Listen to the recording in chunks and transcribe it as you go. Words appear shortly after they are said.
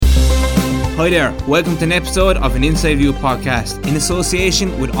Hi there, welcome to an episode of an Inside View podcast in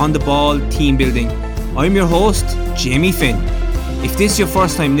association with On The Ball Team Building. I'm your host, Jamie Finn. If this is your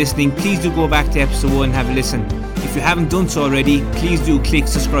first time listening, please do go back to episode 1 and have a listen. If you haven't done so already, please do click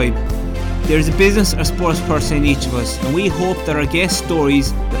subscribe. There is a business or sports person in each of us, and we hope that our guest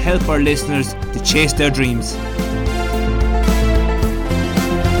stories will help our listeners to chase their dreams.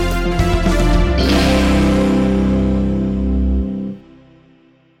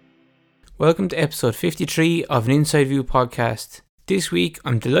 Welcome to episode 53 of an Inside View podcast. This week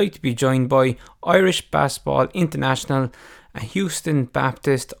I'm delighted to be joined by Irish Basketball International and Houston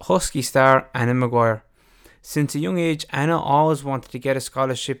Baptist Husky star Anna Maguire. Since a young age, Anna always wanted to get a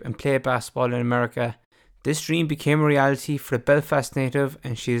scholarship and play basketball in America. This dream became a reality for the Belfast native,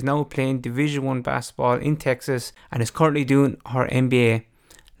 and she is now playing Division 1 basketball in Texas and is currently doing her MBA.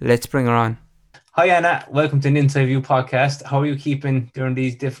 Let's bring her on. Hi Anna, welcome to an Inside View podcast. How are you keeping during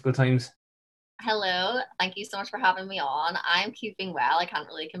these difficult times? Hello, thank you so much for having me on. I'm keeping well, I can't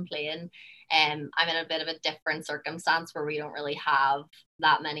really complain. I'm in a bit of a different circumstance where we don't really have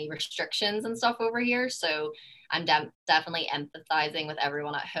that many restrictions and stuff over here. So I'm definitely empathizing with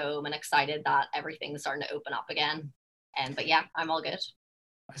everyone at home and excited that everything's starting to open up again. But yeah, I'm all good.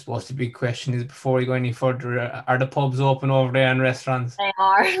 I suppose the big question is, before you go any further, are the pubs open over there and restaurants? They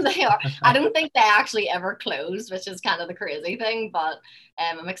are. I don't think they actually ever close, which is kind of the crazy thing, but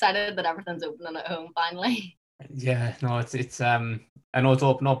I'm excited that everything's opening at home finally. Yeah, no, it's I know it's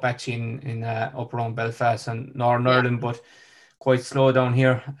open up actually in up around Belfast and Northern Ireland, but quite slow down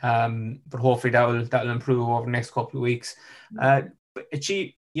here. But hopefully that'll improve over the next couple of weeks. But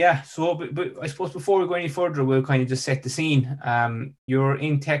I suppose before we go any further, we'll kind of just set the scene. You're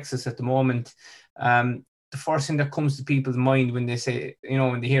in Texas at the moment. The first thing that comes to people's mind when they say,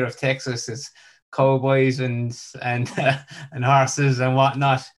 when they hear of Texas, is cowboys and horses and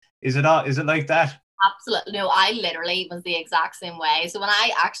whatnot. Is it like that? Absolutely. No, I literally was the exact same way. So when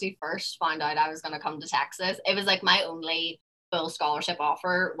I actually first found out I was going to come to Texas, it was like my only full scholarship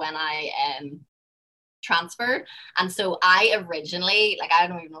offer when I transferred. And so I originally, I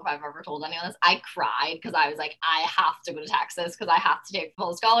don't even know if I've ever told anyone this, I cried because I was like, I have to go to Texas because I have to take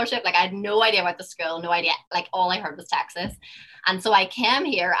full scholarship. I had no idea about the school, no idea. All I heard was Texas. And so I came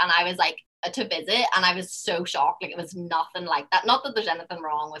here and I was to visit, and I was so shocked. It was nothing like that. Not that there's anything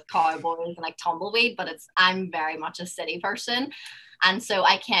wrong with cowboys and tumbleweed, but I'm very much a city person. And so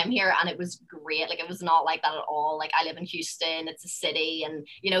I came here and it was great. It was not like that at all. I live in Houston, it's a city, and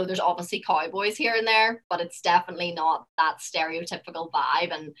there's obviously cowboys here and there, but it's definitely not that stereotypical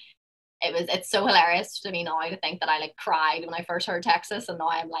vibe. And it's so hilarious to me now to think that I cried when I first heard Texas, and now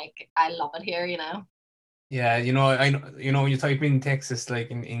I'm I love it here, Yeah, I when you type in Texas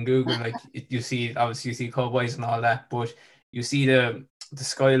in Google, you see cowboys and all that, but you see the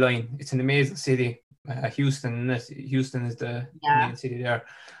skyline. It's an amazing city. Houston is the main city there.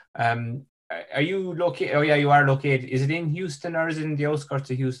 Are you located? Oh yeah, you are located. Is it in Houston or is it in the outskirts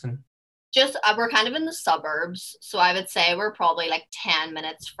of Houston? Just we're kind of in the suburbs, so I would say we're probably 10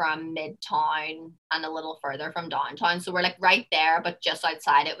 minutes from Midtown and a little further from downtown. So we're right there, but just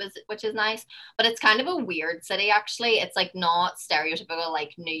outside which is nice. But it's kind of a weird city actually. It's not stereotypical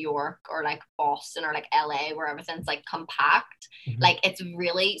New York or Boston or LA, where everything's compact. Mm-hmm. It's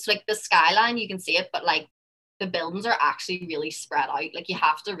really the skyline, you can see it, but the buildings are actually really spread out. You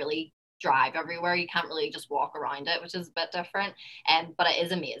have to really drive everywhere. You can't really just walk around it, which is a bit different. But it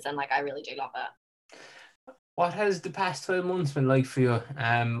is amazing. I really do love it. What has the past 12 months been like for you?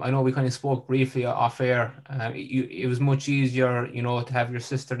 I know we kind of spoke briefly off air. It was much easier, to have your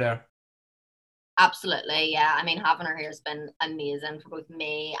sister there. Absolutely, yeah. Having her here has been amazing for both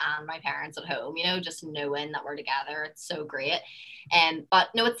me and my parents at home, just knowing that we're together. It's so great. But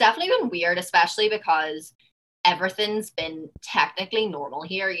no, it's definitely been weird, especially because everything's been technically normal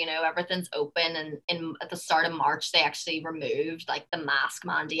here. Everything's open, and at the start of March they actually removed the mask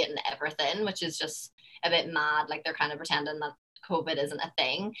mandate and everything, which is just a bit mad. They're kind of pretending that COVID isn't a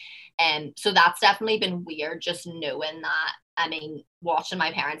thing, and so that's definitely been weird, just knowing that. Watching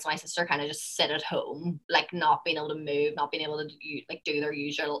my parents and my sister kind of just sit at home, not being able to move, not being able to do their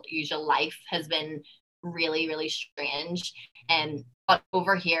usual life has been really, really strange. But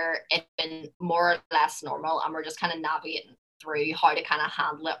over here it's been more or less normal, and we're just kind of navigating through how to kind of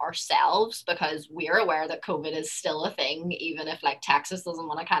handle it ourselves, because we're aware that COVID is still a thing, even if Texas doesn't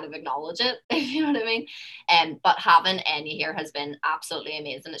want to kind of acknowledge it, if you know what I mean. But having Enya here has been absolutely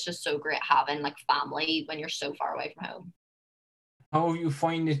amazing. It's just so great having family when you're so far away from home. How you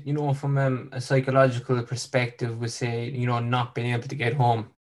find it, from a psychological perspective, with say, not being able to get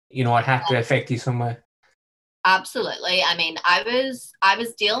home, it had to affect you some way? Absolutely. I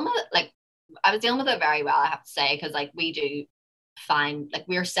was dealing with I was dealing with it very well, I have to say, because like we do find like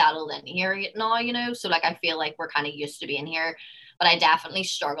we're settled in here now, you know, so like I feel like we're kind of used to being here. But I definitely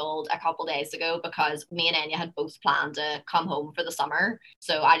struggled a couple days ago because me and Enya had both planned to come home for the summer.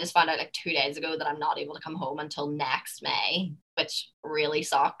 So I just found out like 2 days ago that I'm not able to come home until next May, which really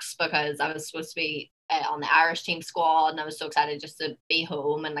sucks because I was supposed to be on the Irish team squad and I was so excited just to be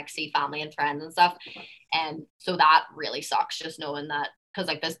home and like see family and friends and stuff. And so that really sucks just knowing that, because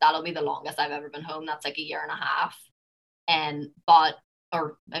like this, that'll be the longest I've ever been home. That's like a year and a half. And but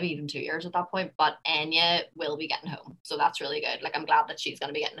or maybe even 2 years at that point. But Anya will be getting home, so that's really good. Like I'm glad that she's going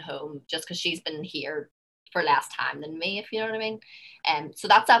to be getting home, just because she's been here for less time than me, if you know what I mean. So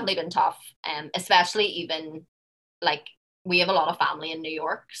that's definitely been tough. Especially even like we have a lot of family in New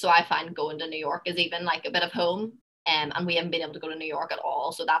York, so I find going to New York is even like a bit of home. And we haven't been able to go to New York at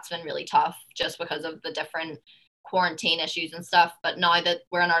all, so that's been really tough just because of the different quarantine issues and stuff. But now that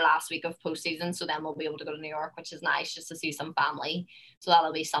we're in our last week of postseason, so then we'll be able to go to New York, which is nice just to see some family. So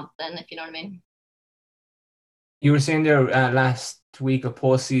that'll be something, if you know what I mean. You were saying there last week of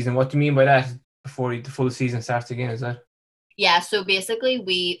postseason. What do you mean by that? Before the full season starts again, is that? Yeah, so basically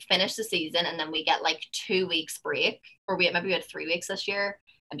we finish the season and then we get like 2 weeks break, or maybe we had 3 weeks this year.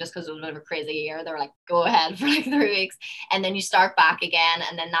 And just because it was a bit of a crazy year, they were like, go ahead for like 3 weeks. And then you start back again.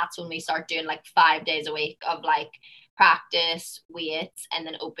 And then that's when we start doing like 5 days a week of like practice, weights, and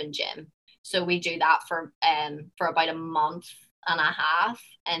then open gym. So we do that for about a month and a half.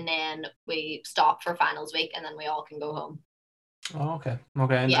 And then we stop for finals week and then we all can go home. Oh, okay,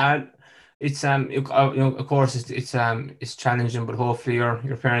 okay, and Yeah. it's of course it's challenging, but hopefully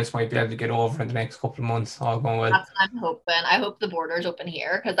your parents might be able to get over in the next couple of months. All going well. That's what I'm hoping. I hope the borders open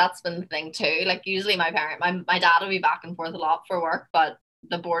here because that's been the thing too. Like usually my dad will be back and forth a lot for work, but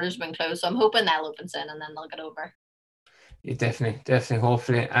the border's been closed. So I'm hoping they'll open soon and then they'll get over. Yeah, definitely,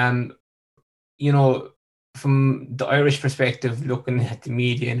 hopefully. You know, from the Irish perspective, looking at the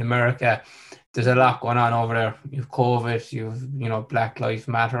media in America, there's a lot going on over there. You've COVID, Black Lives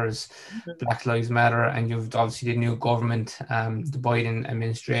Matters, Mhm. Black Lives Matter, and you've obviously the new government, the Biden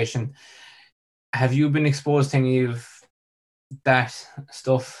administration. Have you been exposed to any of that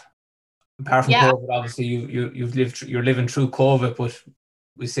stuff? Apart from Yeah, COVID, obviously you're living through COVID, but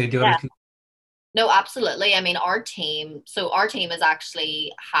we say the other yeah. thing. No, absolutely. I mean, our team is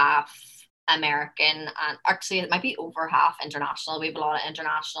actually half American and actually it might be over half international. We have a lot of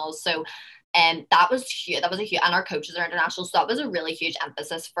internationals. So that was huge. That was a huge, and our coaches are international. So that was a really huge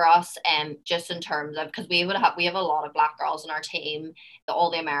emphasis for us. Just in terms of because we have a lot of black girls in our team,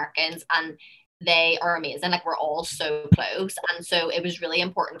 all the Americans, and they are amazing. Like we're all so close. And so it was really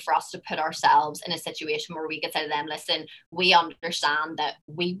important for us to put ourselves in a situation where we could say to them, listen, we understand that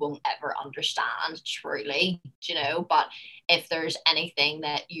we won't ever understand truly, but if there's anything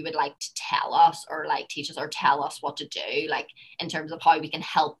that you would like to tell us or like teach us or tell us what to do, like in terms of how we can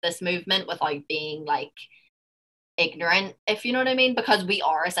help this movement without being like ignorant, if you know what I mean, because we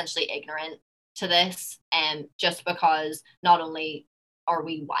are essentially ignorant to this. And just because not only are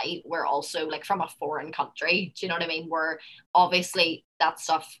we white, we're also like from a foreign country. Do you know what I mean? We're obviously that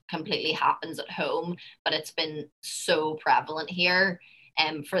stuff completely happens at home, but it's been so prevalent here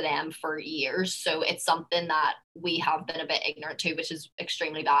for them for years. So it's something that we have been a bit ignorant to, which is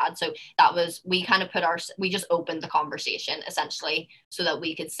extremely bad. So we kind of we just opened the conversation essentially so that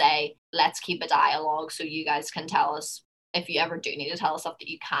we could say, let's keep a dialogue so you guys can tell us if you ever do need to tell us stuff that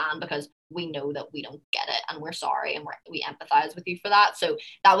you can, because we know that we don't get it and we're sorry and we empathize with you for that. So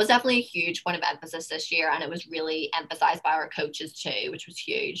that was definitely a huge point of emphasis this year. And it was really emphasized by our coaches too, which was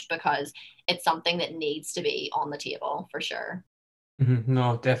huge because it's something that needs to be on the table for sure.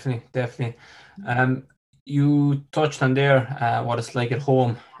 No, definitely. Um, you touched on there what it's like at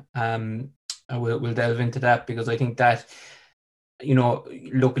home. We'll delve into that because I think that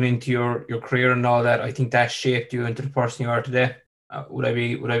looking into your career and all that, I think that shaped you into the person you are today. Would I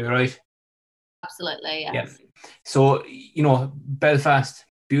be right? Absolutely, Yeah. yes. So Belfast,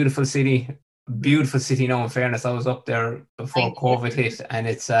 beautiful city. Now, in fairness, I was up there before Thank you. COVID hit, and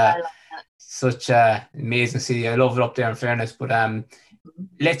it's I love that. such a amazing city. I love it up there, in fairness. But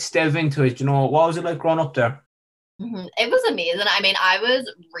let's delve into it. What was it like growing up there? It was amazing. I mean, I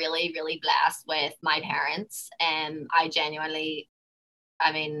was really, really blessed with my parents, and I genuinely,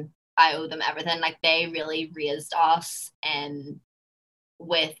 I mean, I owe them everything. Like they really raised us, and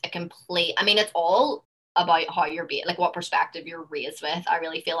with a complete, I mean, it's all about how you're being, like what perspective you're raised with, I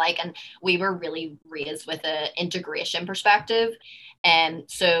really feel like. And we were really raised with an integration perspective. And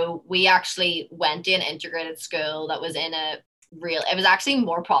so we actually went to an integrated school that was in a real, it was actually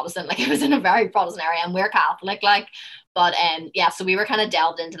more Protestant, like it was in a very Protestant area, and we're Catholic, like, but yeah, so we were kind of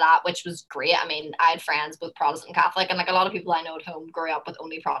delved into that, which was great. I mean, I had friends both Protestant and Catholic, and like a lot of people I know at home grew up with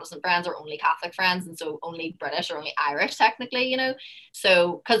only Protestant friends or only Catholic friends, and so only British or only Irish technically, you know.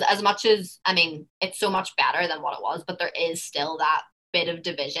 So because as much as, I mean, it's so much better than what it was, but there is still that bit of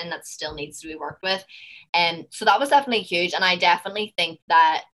division that still needs to be worked with. And so that was definitely huge. And I definitely think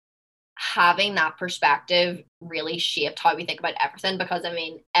that having that perspective really shaped how we think about everything, because I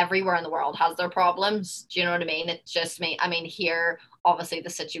mean, everywhere in the world has their problems. Do you know what I mean? It's just me. I mean, here, obviously, the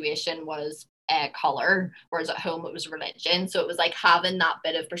situation was color, whereas at home it was religion. So it was like having that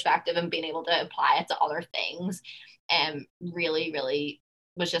bit of perspective and being able to apply it to other things, really, really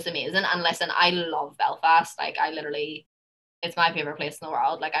was just amazing. And listen, I love Belfast. Like, I literally, it's my favorite place in the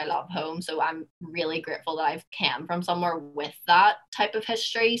world. Like, I love home. So I'm really grateful that I've came from somewhere with that type of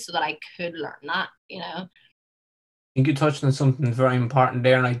history so that I could learn that, you know. think you touched on something very important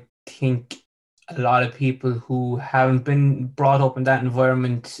there, and I think a lot of people who haven't been brought up in that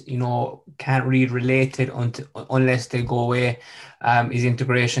environment, can't really relate it unless they go away, is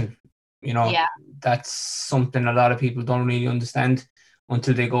integration. You know, Yeah. that's something a lot of people don't really understand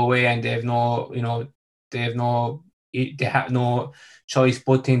until they go away, and they have no, they have no choice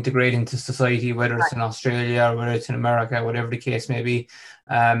but to integrate into society, whether it's in Australia or whether it's in America, whatever the case may be.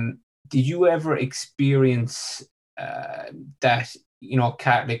 Um, did you ever experience uh, that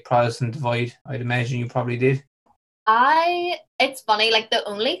Catholic Protestant divide? I'd imagine you probably did. It's funny, like the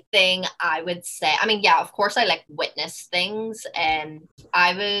only thing I would say, I mean, yeah, of course I like witness things, and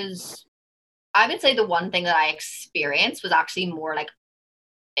I would say the one thing that I experienced was actually more like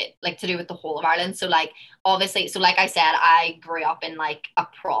like to do with the whole of Ireland. So like obviously, so like I said, I grew up in like a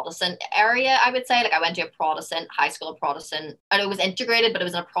Protestant area, I would say. Like I went to a Protestant high school, a Protestant, and it was integrated, but it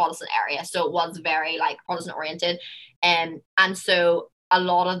was in a Protestant area. So it was very like Protestant oriented. And so a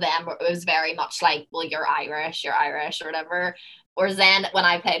lot of them it was very much like, well, you're Irish or whatever. Whereas then when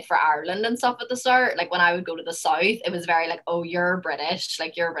I played for Ireland and stuff at the start, like when I would go to the south, it was very like, oh, you're British,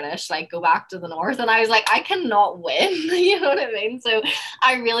 like go back to the north. And I was like, I cannot win. You know what I mean? So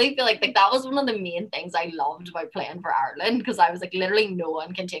I really feel like that was one of the main things I loved about playing for Ireland, because I was like, literally no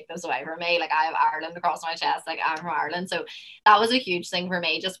one can take this away from me. Like I have Ireland across my chest, like I'm from Ireland. So that was a huge thing for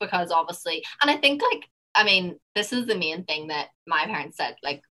me, just because obviously, and I think like, I mean, this is the main thing that my parents said,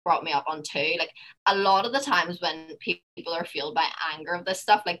 like brought me up on too. Like a lot of the times when people are fueled by anger of this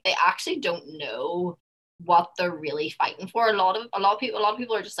stuff, like they actually don't know what they're really fighting for. A lot of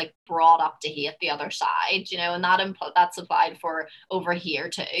people are just like brought up to hate the other side, you know, and that's applied for over here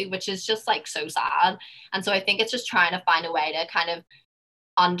too, which is just like so sad. And so I think it's just trying to find a way to kind of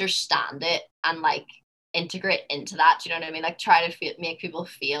understand it and like integrate into that. Do you know what I mean? Like try to make people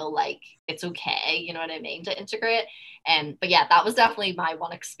feel like it's okay. You know what I mean? To integrate. But yeah, that was definitely my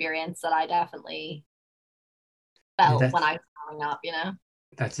one experience that I definitely Yeah, felt when I was growing up. You know?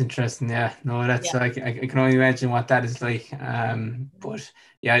 that's interesting. Yeah, no, that's Yeah. I can only imagine what that is like. But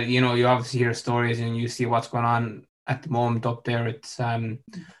yeah, you obviously hear stories and you see what's going on at the moment up there. It's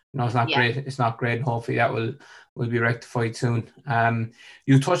it's not Yeah. great. It's not great, and hopefully that will be rectified soon.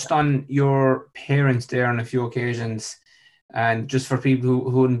 You touched on your parents there on a few occasions, and just for people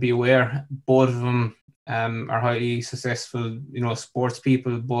who wouldn't be aware, both of them are highly successful, sports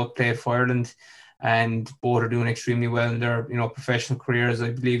people. Both played for Ireland, and both are doing extremely well in their professional careers.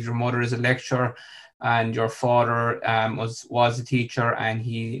 I believe your mother is a lecturer, and your father was a teacher, and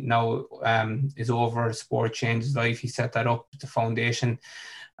he now is over sport changed his life. He set that up, the foundation.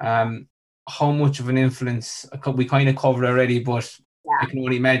 Um, how much of an influence we kind of covered already, but I Yeah. can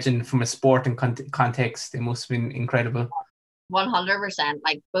only imagine from a sporting context, it must have been incredible. 100%.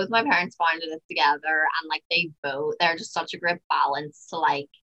 Like both my parents founded it together, and like they're just such a great balance to like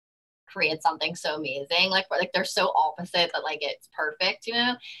create something so amazing. Like they're so opposite that like it's perfect, you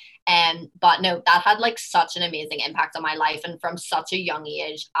know. And but no, that had like such an amazing impact on my life, and from such a young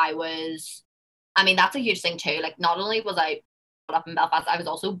age, I mean, that's a huge thing too. Like not only was I brought up in Belfast, I was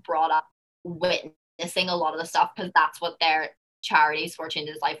also brought up witnessing a lot of the stuff, because that's what their charities for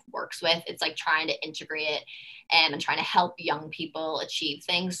Changes Life works with. It's like trying to integrate and trying to help young people achieve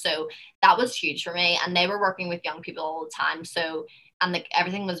things. So that was huge for me. And they were working with young people all the time. So and like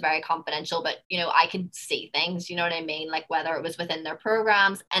everything was very confidential, but you know, I could see things, you know what I mean? Like whether it was within their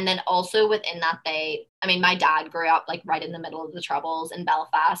programs, and then also within that I mean, my dad grew up like right in the middle of the Troubles in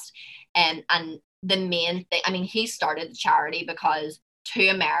Belfast. And the main thing, I mean, he started the charity because two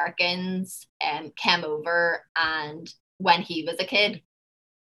Americans came over and when he was a kid,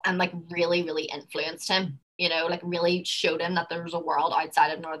 and like really, really influenced him, you know, like really showed him that there was a world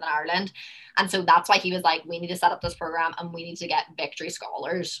outside of Northern Ireland. And so that's why he was like, we need to set up this program and we need to get Victory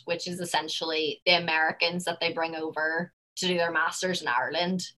Scholars, which is essentially the Americans that they bring over to do their masters in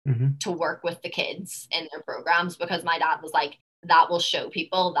Ireland to work with the kids in their programs, because my dad was like, that will show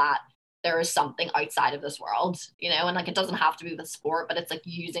people that there is something outside of this world, you know, and like it doesn't have to be with sport, but it's like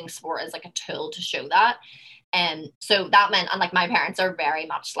using sport as like a tool to show that. And so that meant, and like my parents are very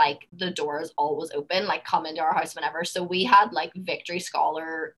much like the door is always open, like come into our house whenever. So we had like Victory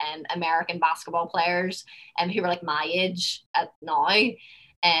Scholar and American basketball players and who were like my age at now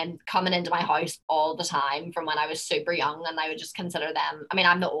and coming into my house all the time from when I was super young. And I would just consider them, I mean,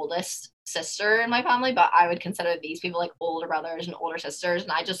 I'm the oldest sister in my family, but I would consider these people like older brothers and older sisters.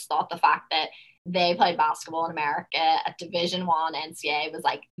 And I just thought the fact that they played basketball in America at Division 1 NCAA was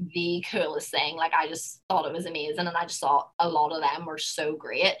like the coolest thing. Like I just thought it was amazing, and I just thought a lot of them were so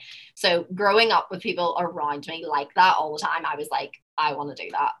great. So growing up with people around me like that all the time, I was like, I want to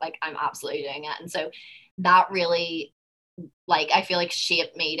do that. Like I'm absolutely doing it. And so that really, like, I feel like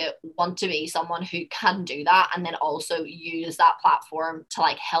shaped me to want to be someone who can do that, and then also use that platform to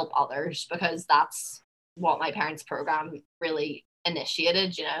like help others, because that's what my parents' program really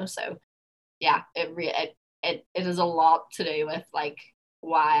initiated, you know. So yeah, it is a lot to do with like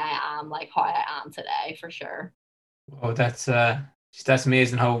why I am like how I am today, for sure. Oh, that's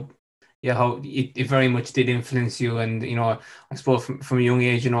amazing how how it very much did influence you. And I suppose from a young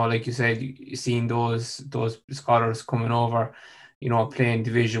age, like you said, you seeing those scholars coming over, playing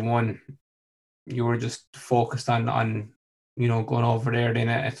Division 1, you were just focused on going over there then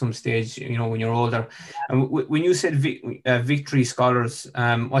at some stage, when you're older. And when you said Victory Scholars,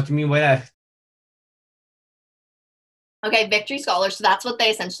 what do you mean by that? Okay, Victory Scholars. So that's what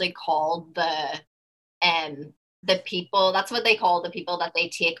they essentially called the people. That's what they call the people that they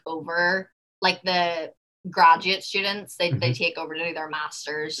take over, like the graduate students. They take over to do their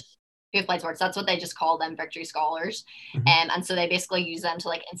masters who play sports. That's what they just call them, Victory Scholars. And so they basically use them to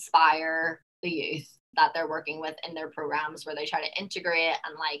like inspire the youth that they're working with in their programs, where they try to integrate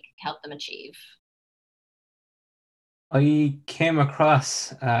and like help them achieve. I came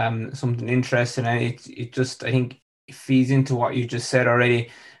across something interesting, and it just, I think, it feeds into what you just said already.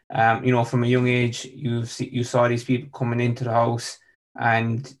 From a young age, you saw these people coming into the house,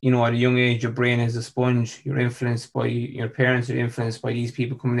 and at a young age, your brain is a sponge. You're influenced by your parents. You're influenced by these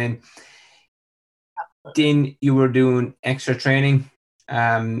people coming in. Then you were doing extra training.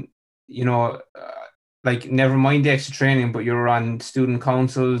 Um, you know, uh, like, never mind the extra training, but you were on student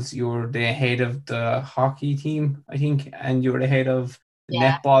councils. You were the head of the hockey team, I think, and you were the head of the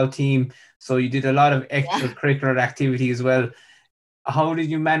Yeah. netball team. So you did a lot of Yeah. extracurricular activity as well. How did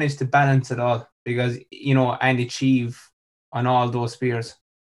you manage to balance it all? Because, and achieve on all those spheres.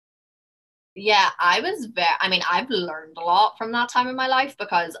 Yeah, I mean, I've learned a lot from that time in my life,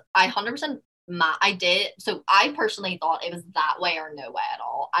 because I 100% I did. So I personally thought it was that way or no way at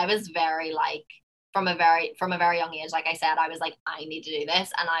all. I was very like, from a very young age, like I said, I was like, I need to do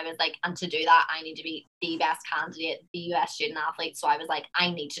this. And I was like, and to do that, I need to be the best candidate, the best student athlete. So I was like, I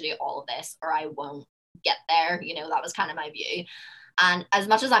need to do all of this or I won't get there. You know, that was kind of my view. And as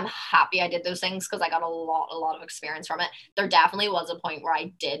much as I'm happy I did those things, because I got a lot of experience from it, there definitely was a point where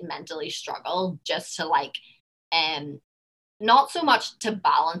I did mentally struggle just to like, not so much to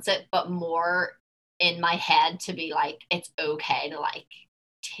balance it, but more in my head to be like, it's okay to like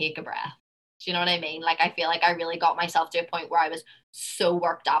take a breath. Do you know what I mean? Like, I feel like I really got myself to a point where I was so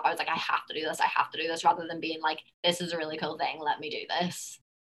worked up. I was like, I have to do this. I have to do this, rather than being like, this is a really cool thing. Let me do this.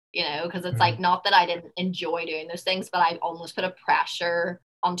 You know, because it's like, not that I didn't enjoy doing those things, but I almost put a pressure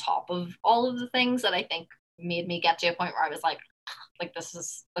on top of all of the things that I think made me get to a point where I was like this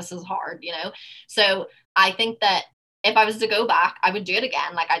is hard, you know. So I think that if I was to go back, I would do it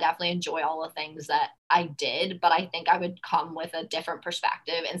again. Like, I definitely enjoy all the things that I did, but I think I would come with a different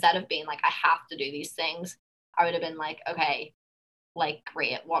perspective. Instead of being like, I have to do these things, I would have been like, okay, like,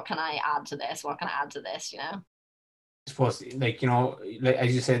 great, what can I add to this? What can I add to this, you know? I suppose, like, like,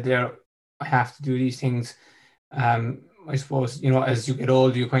 as you said there, I have to do these things. I suppose, as you get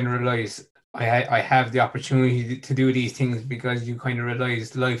older, you kind of realize I have the opportunity to do these things, because you kind of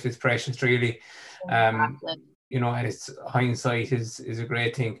realize life is precious, really. Exactly. And it's hindsight is a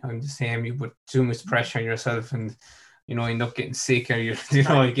great thing. I'm the same. You put too much pressure on yourself, and end up getting sick, or you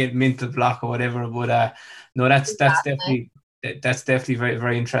get mental block or whatever. But no, that's Exactly. definitely very,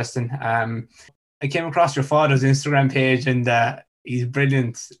 very interesting. I came across your father's Instagram page, and he's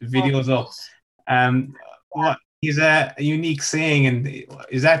brilliant Oh, videos up. Um, yeah. he's a unique saying, and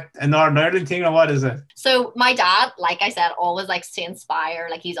is that a Northern Ireland thing or what is it? So my dad, like I said, always likes to inspire.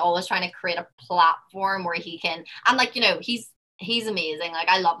 Like he's always trying to create a platform where he can, and like, you know, he's amazing. Like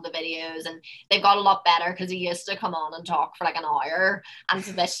I love the videos, and they've got a lot better because he used to come on and talk for like an hour. And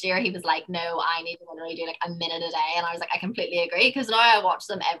so this year he was like, no, I need to literally do like a minute a day. And I was like, I completely agree, because now I watch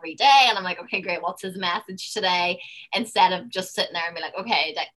them every day and I'm like, okay, great, what's his message today? Instead of just sitting there and be like,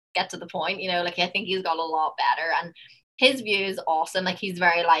 okay, get to the point, you know, like I think he's got a lot better, and his view is awesome. Like he's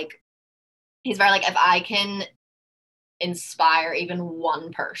very like, if I can inspire even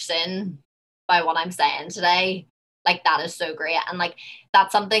one person by what I'm saying today, like that is so great. And like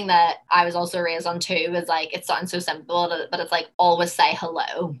that's something that I was also raised on too, is like it sounds so simple, but it's like always say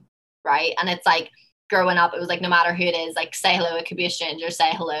hello, right? And it's like growing up, it was like no matter who it is, like say hello. It could be a stranger,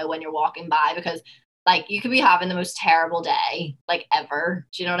 say hello when you're walking by, because like you could be having the most terrible day like ever.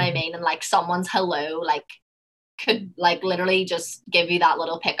 Do you know what I mean? And like someone's hello like could like literally just give you that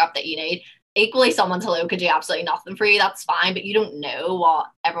little pickup that you need. Equally, someone's hello could do absolutely nothing for you. That's fine, but you don't know what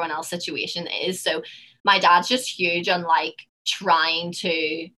everyone else's situation is. So my dad's just huge on like trying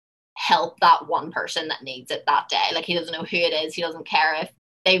to help that one person that needs it that day. Like he doesn't know who it is. He doesn't care if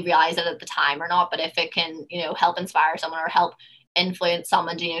they realize it at the time or not. But if it can, you know, help inspire someone or help influence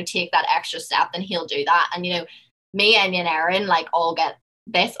someone to, you know, take that extra step, then he'll do that. And, you know, me and Aaron like all get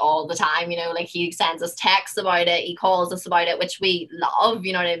this all the time, you know, like he sends us texts about it, he calls us about it, which we love,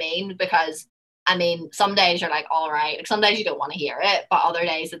 you know what I mean? Because I mean, some days you're like, all right, like some days you don't want to hear it, but other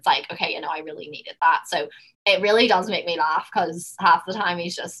days it's like, okay, you know, I really needed that. So it really does make me laugh, because half the time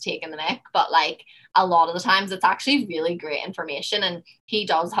he's just taking the mic, but like a lot of the times it's actually really great information, and he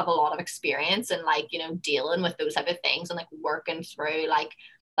does have a lot of experience in like, you know, dealing with those type of things and like working through like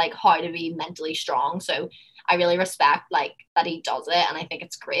how to be mentally strong. So I really respect like that he does it, and I think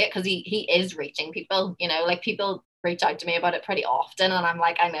it's great because he is reaching people, you know, like people reach out to me about it pretty often, and I'm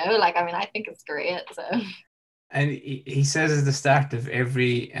like, I know, like I mean, I think it's great. So And he says at the start of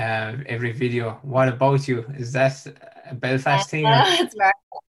every video, "What about you?" Is that a Belfast thing or? it's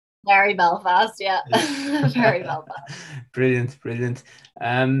very Belfast, yeah. Very Belfast. Brilliant, brilliant.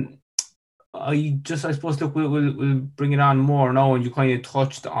 Um, I suppose, look, we'll bring it on more now. And you kind of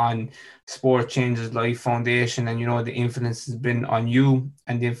touched on Sport Changes Life Foundation, and you know the influence has been on you,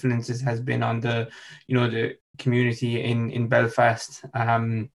 and the influences has been on the, you know, the community in Belfast. Do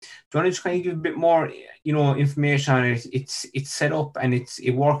you want to just kind of give a bit more, you know, information on it? It's set up and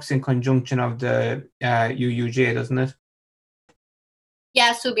it works in conjunction of the UUJ, doesn't it?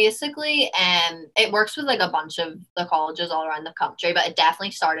 Yeah, so basically, it works with like a bunch of the colleges all around the country, but it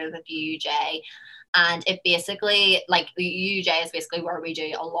definitely started with UJ. And it basically, like, the UJ is basically where we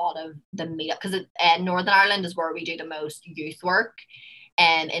do a lot of the meetup, because Northern Ireland is where we do the most youth work.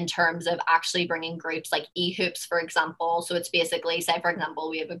 And in terms of actually bringing groups like eHoops, for example. So it's basically, say, for example,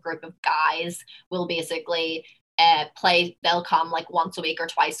 we have a group of guys, will basically play, they'll come like once a week or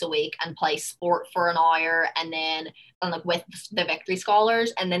twice a week and play sport for an hour, and then and like with the victory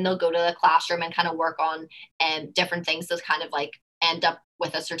scholars, and then they'll go to the classroom and kind of work on different things to kind of like end up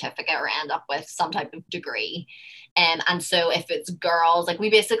with a certificate or end up with some type of degree. And so if it's girls, like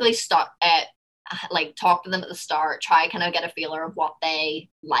we basically start at like talk to them at the start, try kind of get a feeler of what they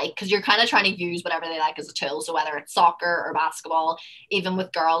like, because you're kind of trying to use whatever they like as a tool. So whether it's soccer or basketball, even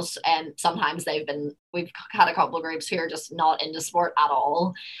with girls, and sometimes we've had a couple of groups who are just not into sport at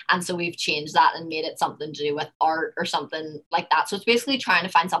all, and so we've changed that and made it something to do with art or something like that. So it's basically trying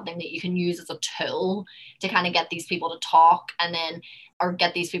to find something that you can use as a tool to kind of get these people to talk, and then or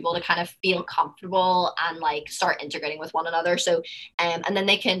get these people to kind of feel comfortable and like start integrating with one another. So and then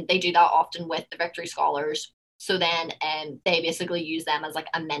they do that often with the victory scholars. So then they basically use them as like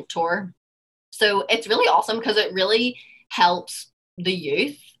a mentor. So it's really awesome because it really helps the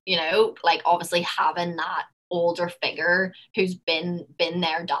youth, you know, like obviously having that older figure who's been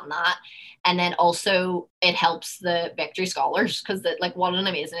there, done that. And then also it helps the victory scholars, because like what an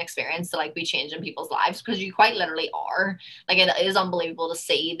amazing experience to like be changing people's lives, because you quite literally are. Like it is unbelievable to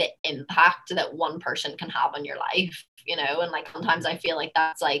see the impact that one person can have on your life, you know. And like sometimes I feel like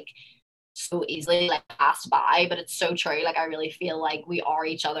that's like so easily like passed by, but it's so true. Like I really feel like we are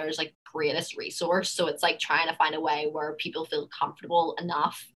each other's like greatest resource. So it's like trying to find a way where people feel comfortable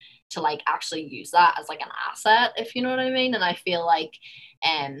enough to like actually use that as like an asset, if you know what I mean. And I feel like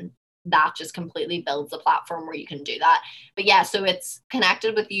that just completely builds a platform where you can do that. But yeah, so it's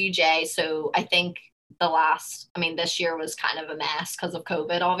connected with UJ. So I think this year was kind of a mess because of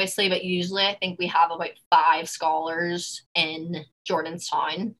COVID, obviously, but usually I think we have about 5 scholars in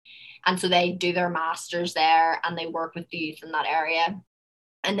Jordanstown. And so they do their masters there and they work with the youth in that area.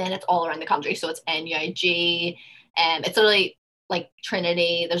 and then it's all around the country. So it's NUIG, it's literally like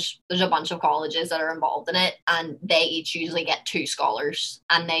Trinity. There's a bunch of colleges that are involved in it, and they each usually get two scholars,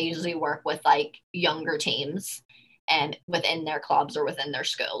 and they usually work with like younger teams, and within their clubs or within their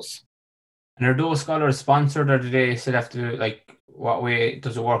schools. And are those scholars sponsored, or do they still have to, like, what way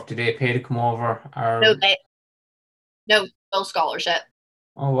does it work? Do they pay to come over, No, or? they no full scholarship.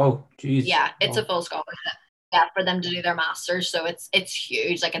 Oh, wow, jeez. Yeah, it's a Oh, full scholarship. Yeah, for them to do their masters. So it's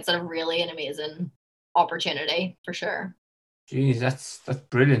huge. Like it's a really an amazing opportunity for sure. jeez, that's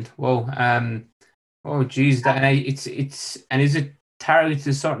brilliant. Whoa. Oh, geez, that, and and is it targeted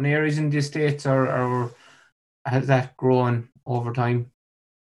to certain areas in the States, or has that grown over time?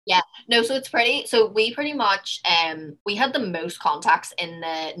 Yeah, no, so it's pretty. So we pretty much we had the most contacts in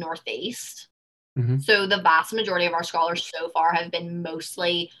the Northeast. Hmm. So the vast majority of our scholars so far have been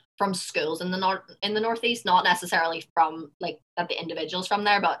mostly from schools in the Northeast, not necessarily from like that the individuals from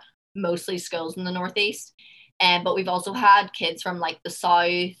there, but mostly schools in the Northeast. But we've also had kids from like the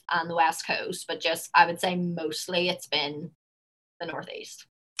South and the West Coast, but just I would say mostly it's been the Northeast.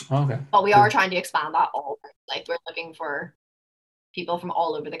 Okay. But we are trying to expand that all. Like we're looking for people from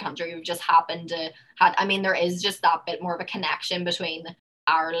all over the country who just happen to had. I mean, there is just that bit more of a connection between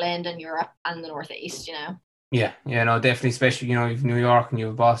Ireland and Europe and the Northeast, you know. Yeah, yeah, no, definitely, especially, you've New York and you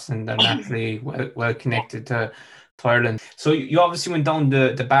have Boston, they're naturally well Yeah. connected to Ireland. So you obviously went down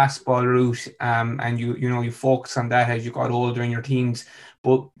the basketball route, and you focus on that as you got older in your teens.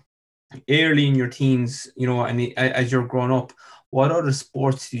 But early in your teens, and as you're growing up, what other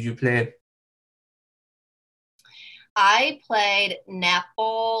sports did you play? I played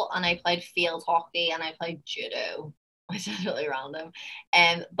netball and I played field hockey and I played judo, which is really random.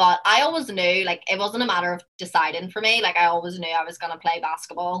 But I always knew like it wasn't a matter of deciding for me. Like I always knew I was gonna play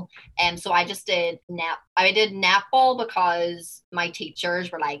basketball. And so I did netball because my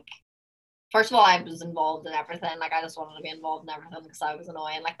teachers were like, first of all, I was involved in everything. Like I just wanted to be involved in everything because I was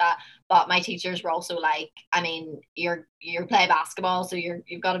annoying like that. But my teachers were also like, I mean, you play basketball, so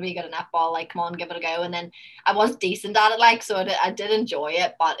you've got to be good at netball. Like, come on, give it a go. And then I was decent at it, like so I did enjoy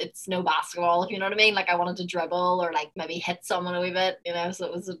it, but it's no basketball, if you know what I mean. Like I wanted to dribble or like maybe hit someone a wee bit, you know.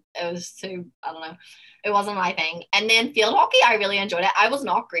 So it was too, I don't know, it wasn't my thing. And then field hockey, I really enjoyed it. I was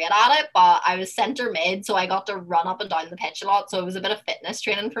not great at it, but I was center mid, so I got to run up and down the pitch a lot. So it was a bit of fitness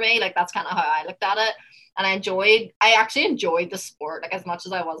training for me. Like that's kind of how I looked at it. And I actually enjoyed the sport, like as much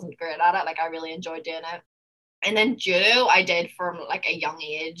as I wasn't great at it, like I really enjoyed doing it. And then judo, I did from like a young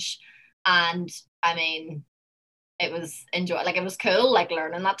age. And I mean, it was cool, like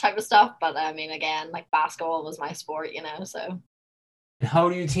learning that type of stuff. But I mean, again, like basketball was my sport, you know, so. And how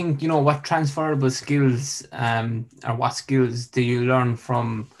do you think, what transferable skills, or what skills do you learn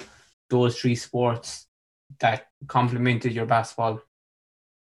from those three sports that complemented your basketball?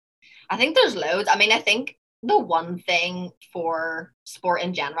 I think there's loads. I mean, I think the one thing for sport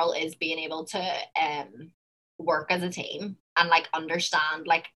in general is being able to work as a team and like understand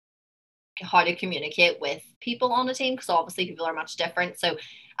like how to communicate with people on a team because obviously people are much different. So,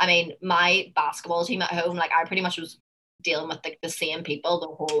 I mean, my basketball team at home, like I pretty much was dealing with like the same people the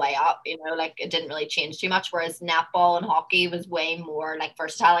whole way up, you know, like it didn't really change too much. Whereas netball and hockey was way more like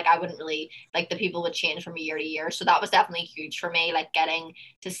versatile. Like I wouldn't really like the people would change from year to year. So that was definitely huge for me, like getting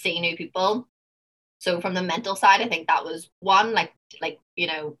to see new people. So from the mental side, I think that was one, like you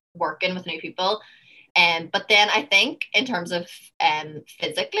know, working with new people. But then I think in terms of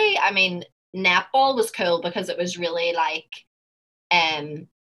physically, I mean, netball was cool because it was really like um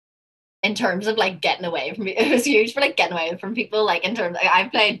in terms of like getting away from it was huge for like getting away from people. Like in terms, like, I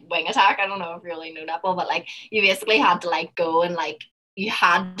played wing attack. I don't know if you really know netball, but like you basically had to like go and like you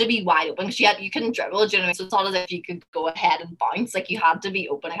had to be wide open because you couldn't dribble, do you know? So it's not as if you could go ahead and bounce. Like you had to be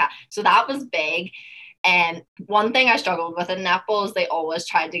open. So that was big. And one thing I struggled with in netball is they always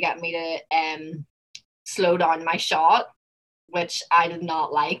tried to get me to slow down my shot, which I did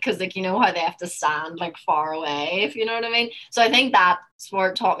not like because like you know how they have to stand like far away, if you know what I mean. So I think that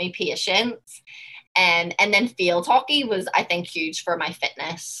sport taught me patience. And then field hockey was I think huge for my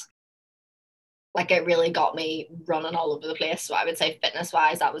fitness. Like it really got me running all over the place. So I would say fitness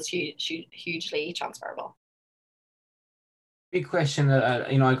wise, that was hugely transferable. Big question that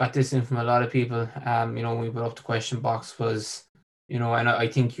I got this in from a lot of people. When we put up the question box was, and I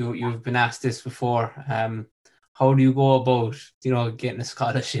think you've been asked this before. How do you go about, getting a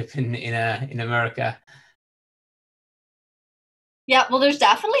scholarship in America? Yeah, well, there's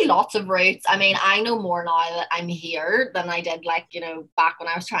definitely lots of routes. I mean, I know more now that I'm here than I did, like, back when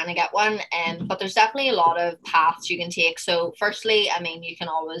I was trying to get one. But there's definitely a lot of paths you can take. So, firstly, I mean, you can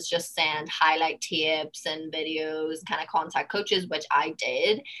always just send highlight tapes and videos, kind of contact coaches, which I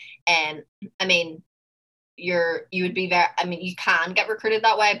did. And I mean, you would be very, I mean, you can get recruited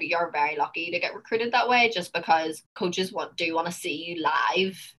that way, but you're very lucky to get recruited that way just because coaches do want to see you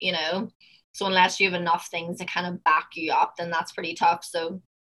live. So unless you have enough things to kind of back you up, then that's pretty tough. So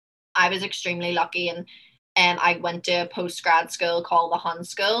I was extremely lucky, and I went to a post grad school called the Hun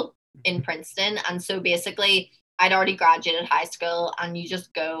School in Princeton. And so basically I'd already graduated high school, and you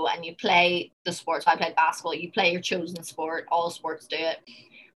just go and you play the sports. So I played basketball, you play your chosen sport, all sports do it,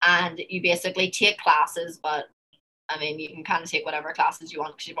 and you basically take classes. But I mean, you can kind of take whatever classes you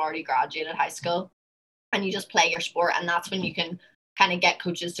want because you've already graduated high school, and you just play your sport. And that's when you can kind of get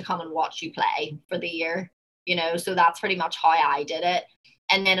coaches to come and watch you play for the year. So that's pretty much how I did it.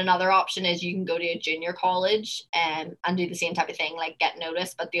 And then another option is you can go to a junior college and do the same type of thing, like get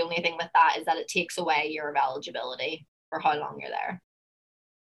noticed. But the only thing with that is that it takes away your eligibility for how long you're there.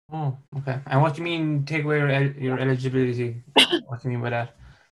 Oh, okay. And what do you mean take away your eligibility? What do you mean by that?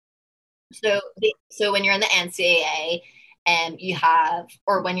 So when you're in the NCAA, you have,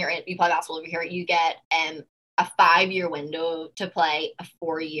 or when you play basketball over here, you get a 5-year window to play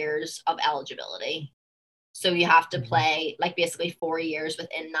 4 years of eligibility. So you have to play like basically 4 years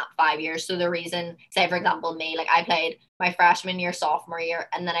within that 5 years. So the reason, say for example, me, like I played my freshman year, sophomore year,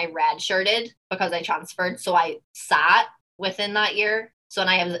 and then I redshirted because I transferred. So I sat within that year. So then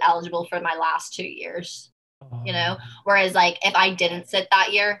I was eligible for my last 2 years, you Oh. know? Whereas like if I didn't sit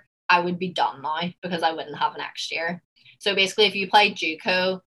that year, I would be done now because I wouldn't have an next year. So basically if you play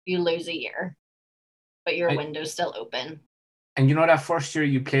JUCO, you lose a year, but your I, window's still open. and you know that first year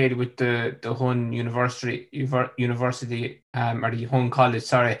you played with the Hun University, or the Hun College,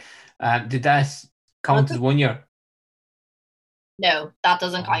 sorry, did that count as 1 year? No, that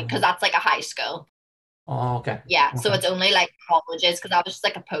doesn't count because Oh, that's like a high school. oh, okay, Yeah, so okay. it's only like colleges because that was just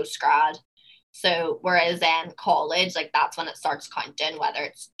like a post grad. So whereas then college, like that's when it starts counting, whether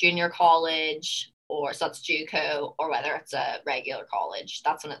it's junior college or so that's JUCO, or whether it's a regular college.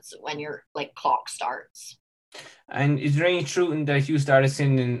 That's when your like clock starts. And is there any truth in that you started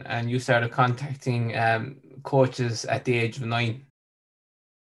sending and you started contacting coaches at the age of 9?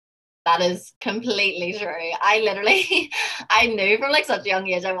 That is completely true. I literally, I knew from like such a young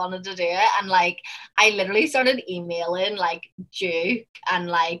age I wanted to do it. And like, I literally started emailing like Duke and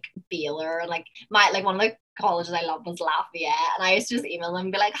like Baylor and like one of the colleges I loved was Lafayette. And I used to just email them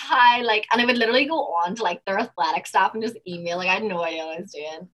and be like, hi, like, and I would literally go on to like their athletic staff and just email. Like, I had no idea what I was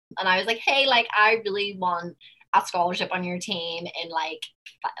doing. And I was like, hey, like, I really want a scholarship on your team in like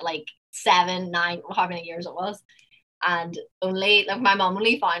 7, 9, how many years it was. And only like my mom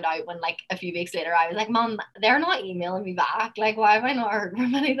only found out when like a few weeks later I was like, Mom, they're not emailing me back. Like, why have I not heard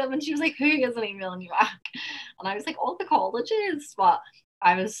from any of them? And she was like, who isn't emailing you back? And I was like, all the colleges. But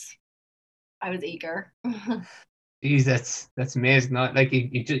I was I was eager. Geez, that's amazing. Like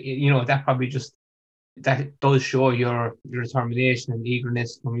that probably just that does show your determination and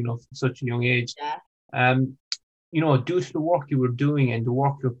eagerness from such a young age. Yeah. Um, due to the work you were doing and the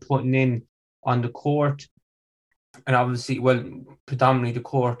work you're putting in on the court, and obviously, well, predominantly the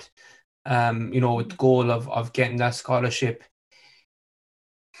court, with the goal of getting that scholarship,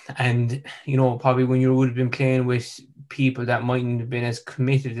 and probably when you would have been playing with people that mightn't have been as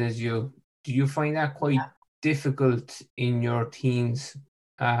committed as you, do you find that quite Yeah. difficult in your teens?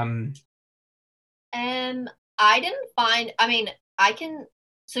 Um, Um, I didn't find, I mean, I can,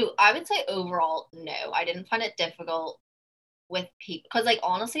 so I would say overall, no, I didn't find it difficult with people because, like,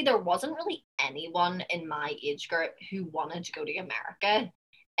 honestly, there wasn't really anyone in my age group who wanted to go to America.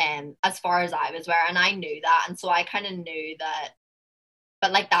 As far as I was aware, and I knew that, and so I kind of knew that,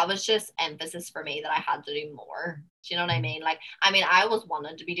 but like that was just emphasis for me that I had to do more. Do you know what I mean? Like, I mean, I always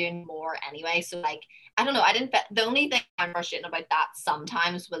wanted to be doing more anyway. So like, I don't know. I didn't. The only thing I'm frustrated about that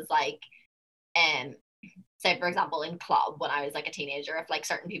sometimes was like, um, say for example in club when I was like a teenager, if like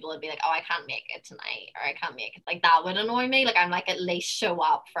certain people would be like, oh, I can't make it tonight, or I can't make it, like that would annoy me. Like I'm like, at least show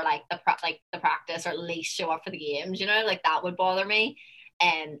up for like the practice, or at least show up for the games, like that would bother me.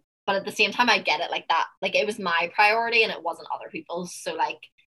 And but at the same time I get it, like that, like it was my priority and it wasn't other people's. So like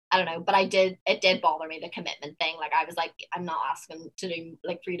I don't know, but it did bother me, the commitment thing. Like I was like, I'm not asking to do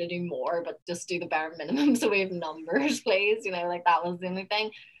like for you to do more, but just do the bare minimum so we have numbers, please. Like that was the only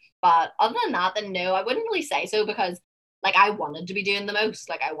thing. But other than that, then no, I wouldn't really say so because like I wanted to be doing the most.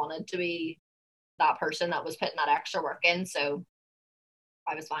 Like I wanted to be that person that was putting that extra work in. So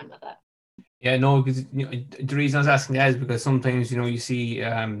I was fine with it. Yeah, no, because the reason I was asking that is because sometimes you see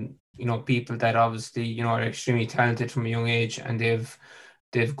people that obviously are extremely talented from a young age, and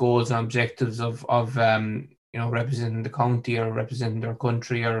they've goals and objectives of representing the county or representing their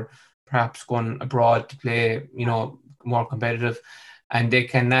country, or perhaps going abroad to play more competitive, and they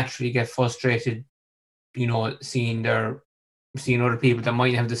can naturally get frustrated seeing other people that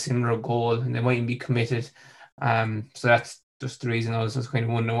might have the similar goal and they mightn't be committed. So that's just the reason I was just kind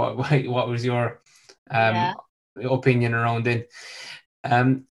of wondering what was your um Yeah. opinion around it.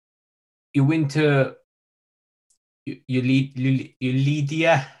 Um, you went to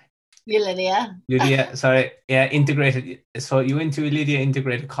Lydia, You, Lydia. sorry, yeah, integrated. So you went to Lydia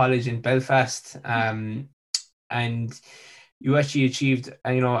Integrated College in Belfast, and you actually achieved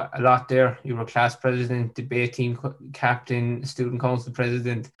a lot there. You were class president, debate team captain, student council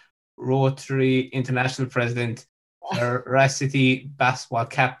president, Rotary international president, varsity basketball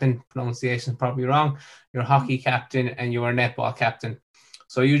captain. Pronunciation probably wrong. You're hockey captain and you were netball captain.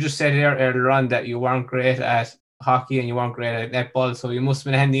 So you just said there earlier on that you weren't great at hockey and you weren't great at netball. So you must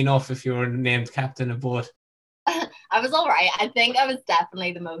have been handy enough if you were named captain of both. I was all right. I think I was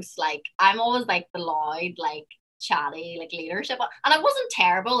definitely the most like I'm always like the loud, like chatty, like leadership. And I wasn't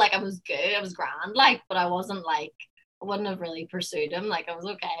terrible. Like I was good. I was grand. Like, but I wasn't like I wouldn't have really pursued him. Like I was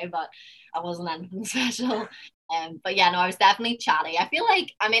okay, but I wasn't anything special. But yeah, no, I was definitely chatty. I feel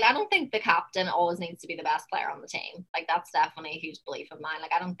like I don't think the captain always needs to be the best player on the team. Like that's definitely a huge belief of mine.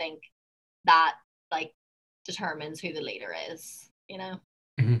 Like I don't think that like determines who the leader is, you know?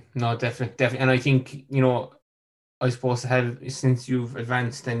 No, definitely, definitely, and I think I suppose to have since you've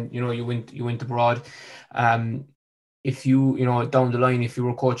advanced and you went abroad, um, if down the line if you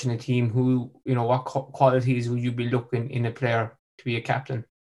were coaching a team, who what qualities would you be looking in a player to be a captain?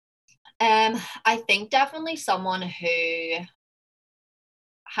 I think definitely someone who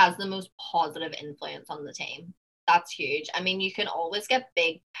has the most positive influence on the team. That's huge. I mean, you can always get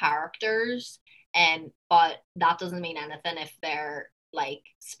big characters, but that doesn't mean anything if they're like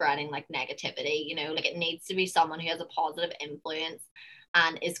spreading like negativity, like it needs to be someone who has a positive influence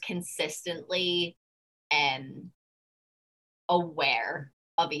and is consistently um aware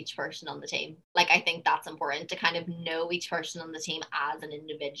of each person on the team. Like I think that's important to kind of know each person on the team as an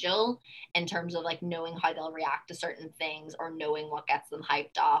individual in terms of like knowing how they'll react to certain things or knowing what gets them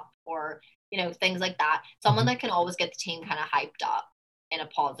hyped up or things like that. Someone Mhm. that can always get the team kind of hyped up in a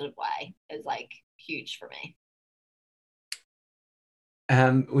positive way is like huge for me.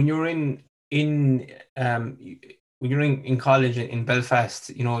 When you were when you were in college in Belfast,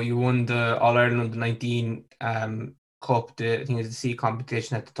 you won the All Ireland Under 19 Cup, I think it was the C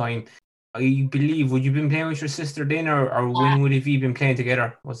competition at the time. I believe, would you been playing with your sister then, or Yeah, when would have you been playing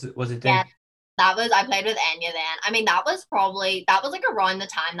together? Was it yeah, then? I played with Enya then. I mean, that was like around the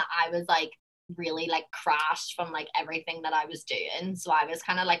time that I was like really like crashed from like everything that I was doing. So I was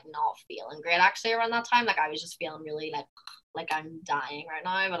kind of like not feeling great actually around that time. Like I was just feeling really like I'm dying right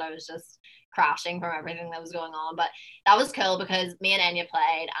now, but I was just crashing from everything that was going on. But that was cool because me and Enya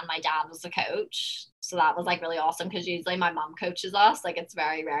played and my dad was the coach. So that was like really awesome because usually my mom coaches us. Like it's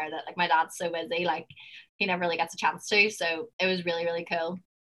very rare that like my dad's so busy, like he never really gets a chance to. So it was really, really cool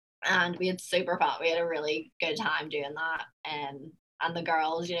and we had super fun. We had a really good time doing that. And the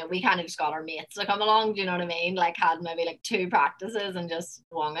girls, we kind of just got our mates to come along. Do you know what I mean? Like had maybe like two practices and just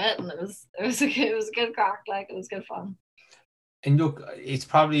won it, and it was a good crack. Like it was good fun. And look, it's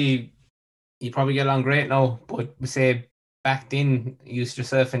probably you probably get along great now, but we say back then, you used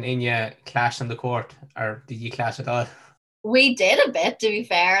yourself and Inya clash on the court, or did you clash at all? We did a bit, to be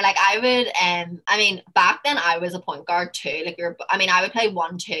fair. Like I would, I mean, back then I was a point guard too. Like I would play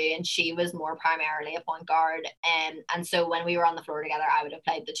 1-2, and she was more primarily a point guard. And so when we were on the floor together, I would have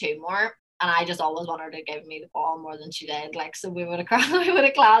played the two more. And I just always wanted her to give me the ball more than she did. Like so, we would have we would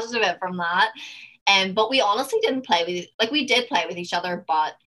have clashed a bit from that. But we honestly didn't play with like we did play with each other,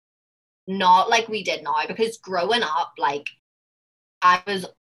 but not like we did now. Because growing up, like I was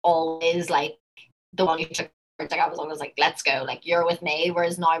always like the one who took like I was always like, let's go, like you're with me,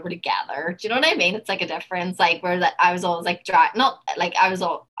 whereas now we're together. Do you know what I mean? It's like a difference. Like where that I was always like not like I was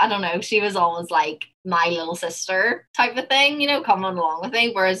all I don't know, she was always like my little sister type of thing, coming along with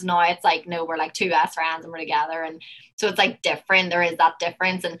me. Whereas now it's like, no, we're like two best friends and we're together. And so it's like different. There is that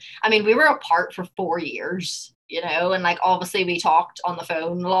difference. And I mean, we were apart for 4 years, and like obviously we talked on the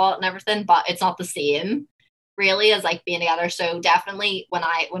phone a lot and everything, but it's not the same really as like being together. So definitely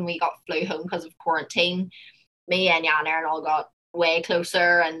when we got flew home because of quarantine, me and Jan and all got way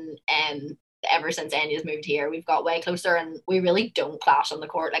closer and ever since Anya's moved here, we've got way closer and we really don't clash on the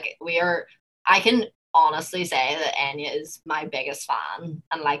court. Like we are I can honestly say that Anya is my biggest fan,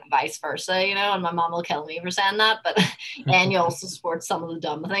 and like vice versa, you know, and my mom will kill me for saying that, but Anya also supports some of the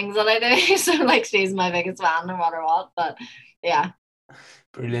dumb things that I do. So like she's my biggest fan no matter what. But yeah.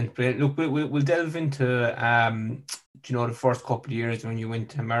 Brilliant, brilliant. Look, we'll delve into the first couple of years when you went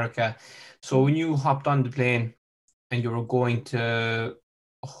to America. So when you hopped on the plane and you were going to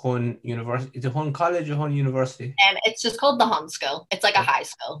Hun University, is it Hun College or Hun University? And it's just called the Hun School. It's like a high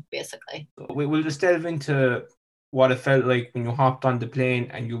school, basically. We'll just delve into what it felt like when you hopped on the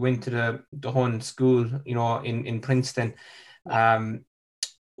plane and you went to the Hun school, in Princeton. Yeah.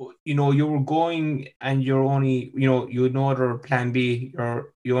 You were going and you're only, you had no other plan B,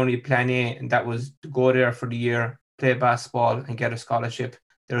 you only plan A, and that was to go there for the year, play basketball and get a scholarship.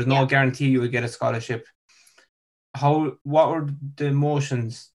 There was no guarantee you would get a scholarship. What were the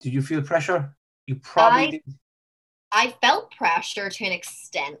emotions? Did you feel pressure? You probably did. I felt pressure to an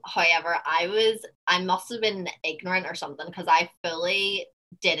extent. However, I must have been ignorant or something, because I fully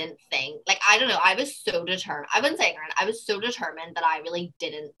didn't think, like, I don't know, I was so determined. I wouldn't say ignorant. I was so determined that I really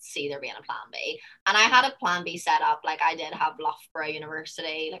didn't see there being a plan B. And I had a plan B set up. Like, I did have Loughborough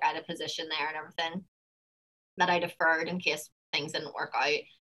University, like I had a position there and everything that I deferred in case things didn't work out.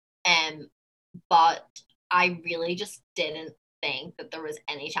 But I really just didn't think that there was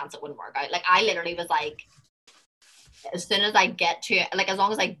any chance it wouldn't work out. Like, I literally was like, as soon as I get to, like, as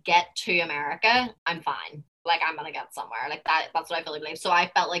long as I get to America, I'm fine. Like, I'm gonna get somewhere. Like, that's what I fully believe. So I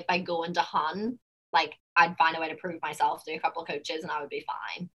felt like by going to Hun, like, I'd find a way to prove myself to a couple of coaches and I would be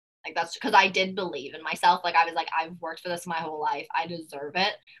fine. Like, that's because I did believe in myself. Like, I was like, I've worked for this my whole life. I deserve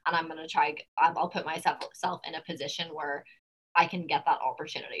it. And I'm gonna try, I'll put myself in a position where I can get that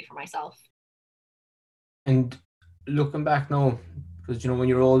opportunity for myself. And looking back now, because when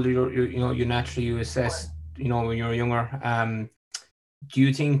you're older, you naturally you assess, when you're younger. Do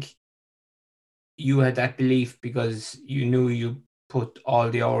you think you had that belief because you knew you put all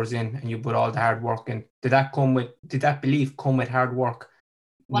the hours in and you put all the hard work in? Did that belief come with hard work?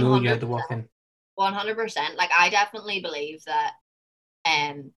 Knowing you had 100%. the work in? 100%. Like, I definitely believe that,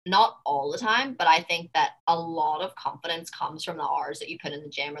 not all the time, but I think that a lot of confidence comes from the hours that you put in the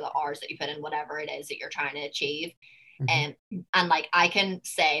gym, or the hours that you put in whatever it is that you're trying to achieve. And like, I can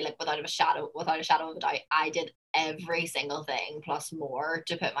say, like, without a shadow of a doubt, I did every single thing plus more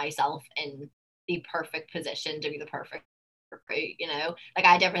to put myself in the perfect position to be the perfect recruit. Like,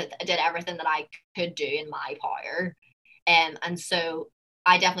 I did everything that I could do in my power. And so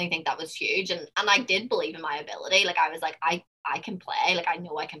I definitely think that was huge. And I did believe in my ability. Like, I was like, I can play. Like, I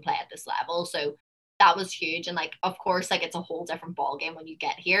know I can play at this level. So that was huge. And like, of course, like, it's a whole different ball game when you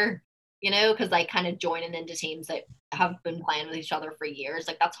get here, because like, kind of joining into teams that have been playing with each other for years,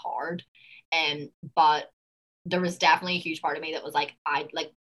 like, that's hard. But there was definitely a huge part of me that was like,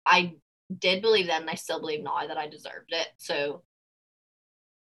 I did believe then, and I still believe now that I deserved it. So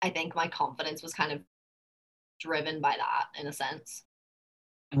I think my confidence was kind of driven by that in a sense.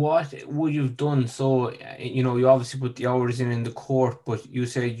 What would you've done? So, you obviously put the hours in the court, but you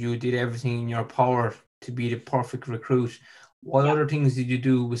said you did everything in your power to be the perfect recruit. What Yeah. other things did you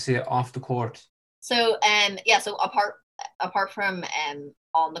do, we say, off the court? So so apart from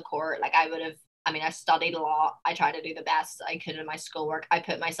on the court, like, I studied a lot. I tried to do the best I could in my schoolwork. I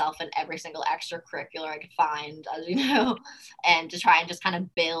put myself in every single extracurricular I could find, as you know, and to try and just kind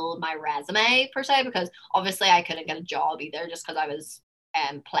of build my resume per se, because obviously I couldn't get a job either just because I was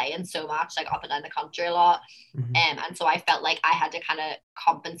playing so much, like, up and down the country a lot. And so I felt like I had to kind of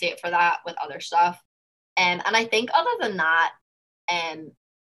compensate for that with other stuff. And I think other than that, um,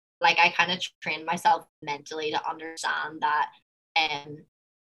 like, I kind of trained myself mentally to understand that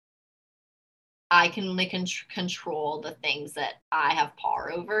I can only control the things that I have power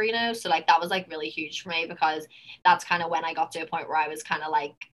over, So like, that was like really huge for me, because that's kind of when I got to a point where I was kind of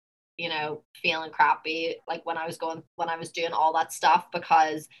like, feeling crappy, like when I was doing all that stuff,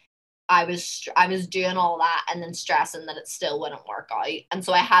 because I was doing all that and then stressing that it still wouldn't work out. And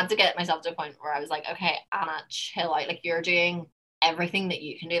so I had to get myself to a point where I was like, okay, Anna, chill out. Like, you're doing everything that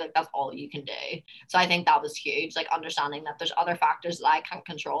you can do. Like, that's all you can do. So I think that was huge, like, understanding that there's other factors that I can't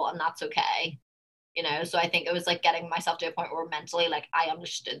control, and that's okay. So I think it was like getting myself to a point where mentally, like, I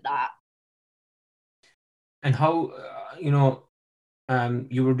understood that. And how,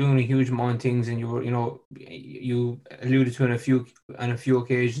 you were doing a huge amount of things, and you were, you alluded to on a few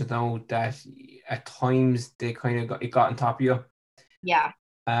occasions now that at times they kind of got on top of you. Yeah.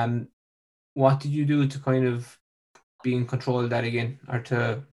 What did you do to kind of be in control of that again, or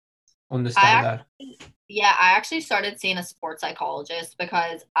to understand that? Yeah, I actually started seeing a sports psychologist,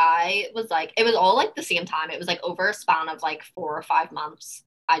 because I was like, it was all like the same time. It was like over a span of like 4 or 5 months.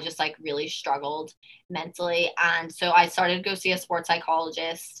 I just like really struggled mentally. And so I started to go see a sports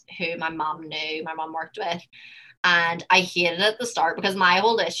psychologist who my mom worked with. And I hated it at the start because my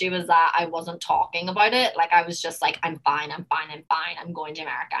whole issue was that I wasn't talking about it. Like I was just like, I'm fine, I'm fine, I'm fine. I'm going to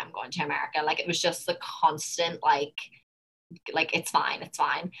America, I'm going to America. Like it was just the constant like it's fine, it's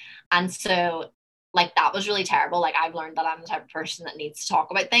fine. And so like that was really terrible. Like I've learned that I'm the type of person that needs to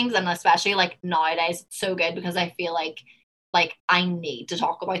talk about things. And especially like nowadays it's so good because I feel like I need to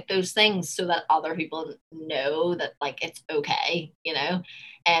talk about those things so that other people know that like it's okay, you know?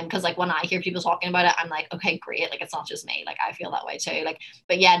 And because like when I hear people talking about it, I'm like, okay, great. Like it's not just me. Like I feel that way too. Like,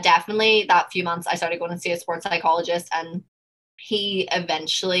 but yeah, definitely that few months I started going to see a sports psychologist, and he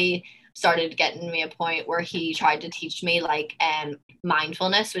eventually started getting me a point where he tried to teach me like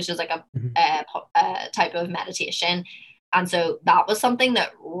mindfulness, which is like a type of meditation. And so that was something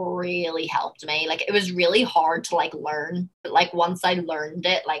that really helped me. Like it was really hard to like learn, but like once I learned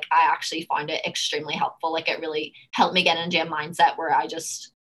it, like I actually found it extremely helpful. Like it really helped me get into a mindset where I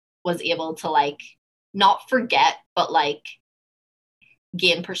just was able to like not forget, but like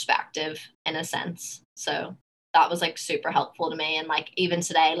gain perspective in a sense. So that was like super helpful to me. And like even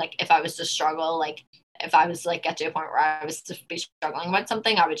today, like if I was to struggle, like if I was like get to a point where I was to be struggling about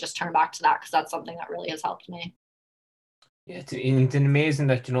something, I would just turn back to that because that's something that really has helped me. Yeah, it's amazing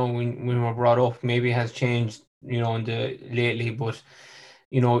that, you know, when we're brought up, maybe it has changed, you know, in the lately, but,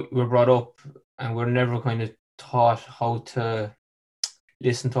 you know, we're brought up and we're never kind of taught how to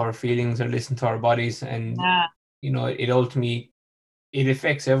listen to our feelings or listen to our bodies. And, Yeah. you know, it ultimately, it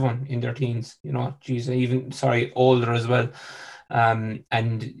affects everyone in their teens, you know, geez, even, sorry, older as well.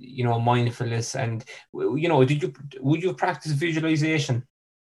 And, you know, mindfulness and, you know, would you practice visualization?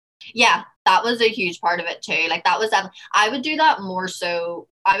 Yeah, that was a huge part of it too. Like that was I would do that more so.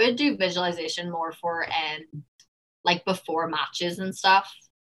 I would do visualization more for like before matches and stuff.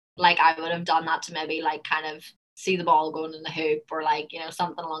 Like I would have done that to maybe like kind of see the ball going in the hoop or like, you know,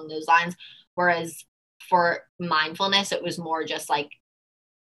 something along those lines. Whereas for mindfulness, it was more just like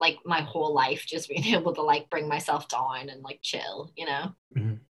my whole life just being able to like bring myself down and like chill, you know?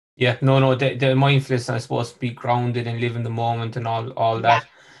 Mhm. Yeah, no, the mindfulness, I suppose, to be grounded and live in the moment and all Yeah. that,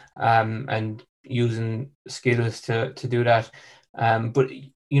 and using skills to do that. But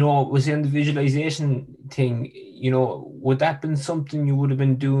you know, was in the visualization thing, you know, would that been something you would have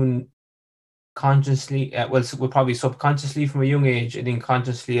been doing consciously? Well, probably subconsciously from a young age, and then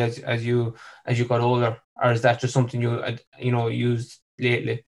consciously as you got older, or is that just something you know used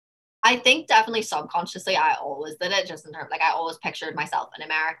lately? I think definitely subconsciously I always did it just in terms like I always pictured myself in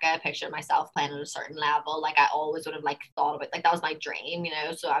America, pictured myself playing at a certain level. Like I always would have like thought about like that was my dream, you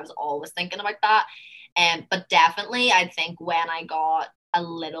know. So I was always thinking about that. And but definitely I think when I got a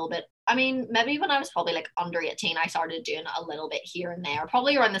little bit I mean, maybe when I was probably like under 18, I started doing a little bit here and there,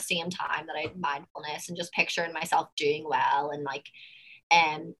 probably around the same time that I had mindfulness and just picturing myself doing well and like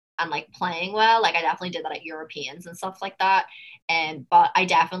playing well. Like I definitely did that at Europeans and stuff like that. And but I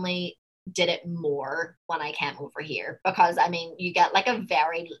definitely did it more when I came over here because I mean you get like a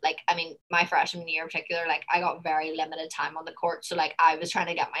very like I mean my freshman year in particular like I got very limited time on the court, so like I was trying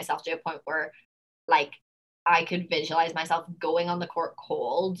to get myself to a point where like I could visualize myself going on the court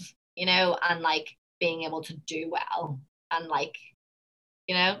cold, you know, and like being able to do well and like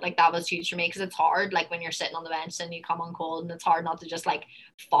you know, like that was huge for me because it's hard, like when you're sitting on the bench and you come on cold, and it's hard not to just like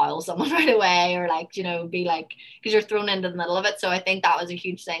foul someone right away or like, you know, be like, because you're thrown into the middle of it. So I think that was a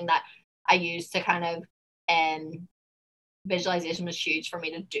huge thing that I used to kind of, visualization was huge for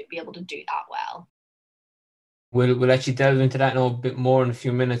me to be able to do that well. We'll actually delve into that now a bit more in a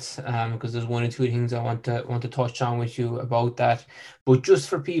few minutes, because there's one or two things I want to touch on with you about that. But just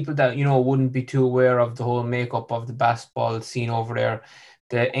for people that, you know, wouldn't be too aware of the whole makeup of the basketball scene over there,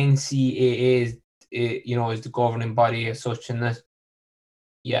 the NCAA is, you know, is the governing body as such, and that,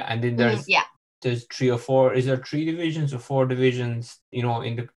 yeah, and then Yeah, there's three or four. Is there three divisions or four divisions? You know,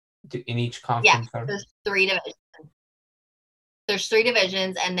 in each yeah. conference, or There's three divisions. There's three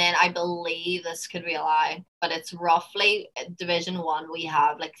divisions, and then I believe this could be a lie, but it's roughly Division One. We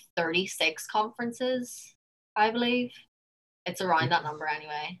have like 36 conferences, I believe. It's around that number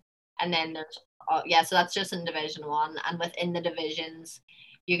anyway. And then there's yeah, so that's just in Division One, and within the divisions,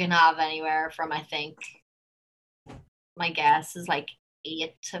 you can have anywhere from I think my guess is like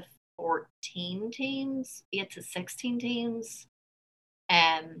 8 to 14 teams, 8 to 16 teams.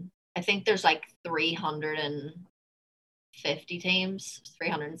 I think there's like 350 teams,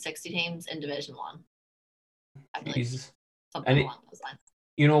 360 teams in Division One, I believe, Jesus, something and along those lines.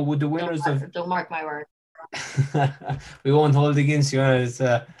 you know, would the winners of Don't mark my word. We won't hold against you. It's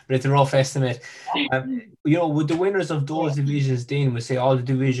a rough estimate. Would the winners of those divisions, then, would say all the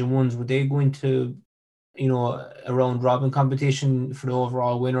Division Ones, would they go into, a round robin competition for the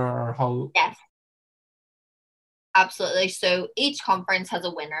overall winner, or how? Yes, absolutely. So each conference has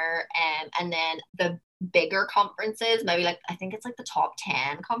a winner, and then the bigger conferences, maybe like I think it's like the top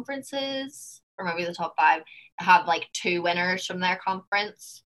 10 conferences, or maybe the top five, have like two winners from their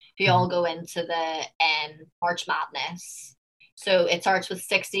conference who all go into the March Madness. So it starts with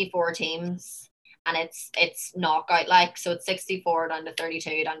 64 teams, and it's knockout like, so it's 64 down to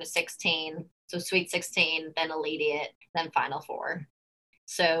 32 down to 16. So Sweet 16, then Elite 8, then Final Four.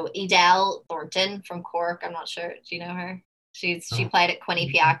 So Edel Thornton from Cork, I'm not sure, do you know her? She played at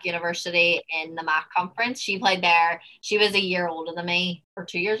Quinnipiac University in the MAC conference. She played there. She was a year older than me, or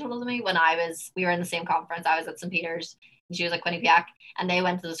 2 years older than me, when we were in the same conference. I was at St. Peter's and she was at Quinnipiac, and they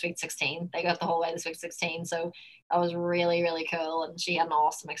went to the Sweet 16. They got the whole way to the Sweet 16. So that was really, really cool, and she had an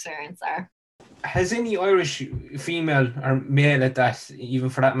awesome experience there. Has any Irish female or male at that, even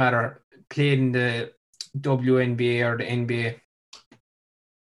for that matter, played in the WNBA or the NBA?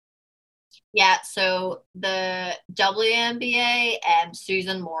 Yeah, so the WNBA,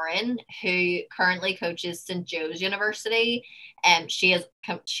 Susan Morin, who currently coaches St. Joe's University, she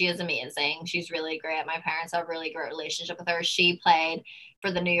is amazing. She's really great. My parents have a really great relationship with her. She played for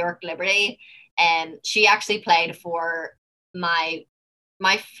the New York Liberty, and she actually played for my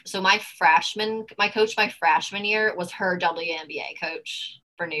my coach my freshman year was her WNBA coach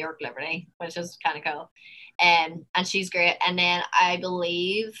for New York Liberty, which is kind of cool. And she's great. And then I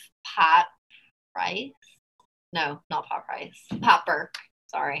believe Pat Price. No, not Pat Price. Pat Burke.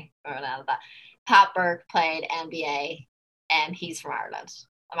 Sorry, I ran out of that. Pat Burke played NBA, and he's from Ireland.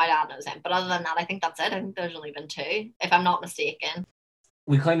 My dad knows him. But other than that, I think that's it. I think there's only been two, if I'm not mistaken.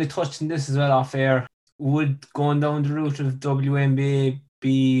 We kind of touched on this as well off air. Would going down the route of WNBA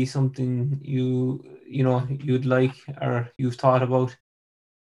be something you'd like, or you've thought about?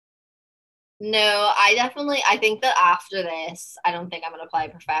 No, I think that after this, I don't think I'm going to play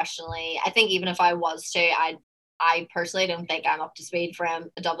professionally. I think even if I was to, I personally don't think I'm up to speed for a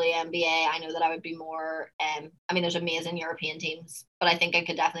WNBA. I know that I would be more, I mean, there's amazing European teams, but I think I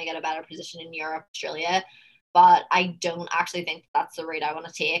could definitely get a better position in Europe, Australia. But I don't actually think that's the route I want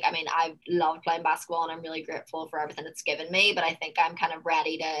to take. I mean, I've loved playing basketball and I'm really grateful for everything it's given me, but I think I'm kind of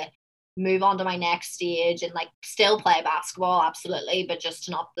ready to move on to my next stage and like still play basketball, absolutely, but just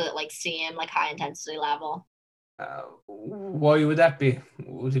not the like same like high intensity level. Why would that be?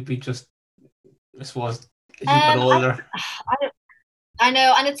 Would it be just, I suppose, as you got older? I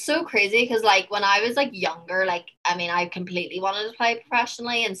know, and it's so crazy because like when I was like younger, like I mean, I completely wanted to play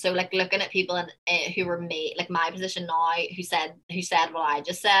professionally, and so like looking at people who were me like my position now, who said what I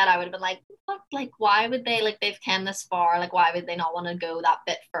just said, I would have been like, what? Like, why would they, like, they've come this far? Like, why would they not want to go that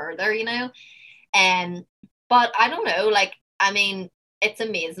bit further? You know? And but I don't know, like, I mean, it's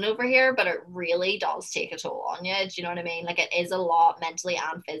amazing over here, but it really does take a toll on you. Do you know what I mean? Like, it is a lot mentally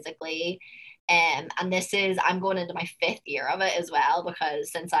and physically. And I'm going into my 5th year of it as well,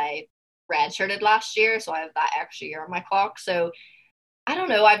 because since I redshirted last year, so I have that extra year on my clock. So I don't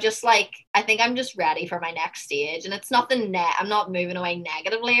know. I think I'm just ready for my next stage, and it's nothing. I'm not moving away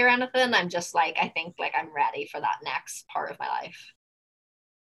negatively or anything. I'm just like, I think like I'm ready for that next part of my life.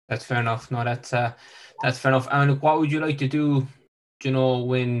 That's fair enough. No, that's fair enough. And what would you like to do?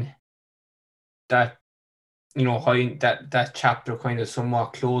 When that how that chapter kind of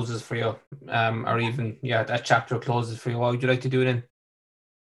somewhat closes for you, or even that chapter closes for you. What would you like to do then?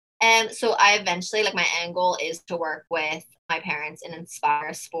 So I eventually, like, my end goal is to work with my parents in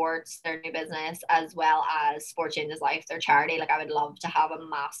Inspire Sports, their new business, as well as Sport Changes Life, their charity. Like, I would love to have a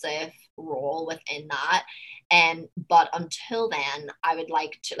massive role within that. But until then, I would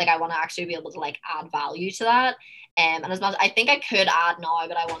like to, like, I want to actually be able to like add value to that. And as much I think I could add now,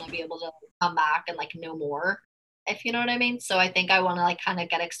 but I want to be able to come back and like know more, if you know what I mean. So I think I want to like kind of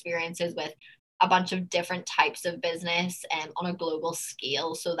get experiences with a bunch of different types of business on a global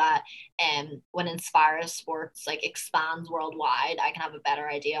scale, so that when Inspire Sports like expands worldwide, I can have a better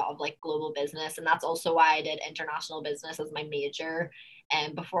idea of like global business. And that's also why I did international business as my major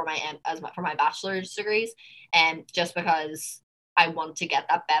and before for my bachelor's degrees, and just because I want to get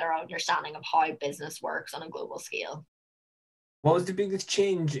that better understanding of how business works on a global scale. What was the biggest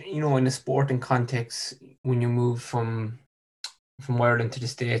change, in the sporting context when you moved from Ireland to the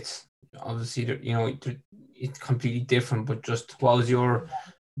States? Obviously, it's completely different, but just what was your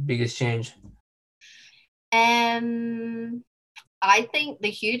biggest change? Um, I think the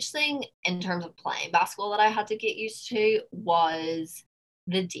huge thing in terms of playing basketball that I had to get used to was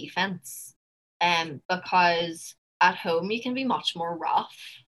the defense. because at home you can be much more rough.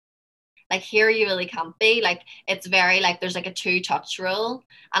 Like here you really can't be. Like it's very like there's like a two touch rule.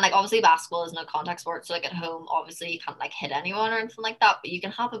 And like obviously basketball is no contact sport. So like at home, obviously you can't like hit anyone or anything like that, but you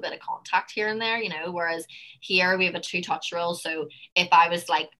can have a bit of contact here and there, you know, whereas here we have a two touch rule. So if I was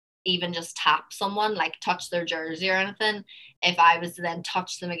like even just tap someone, like touch their jersey or anything, if I was to then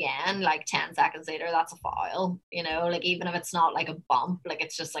touch them again, like 10 seconds later, that's a foul, you know, like even if it's not like a bump, like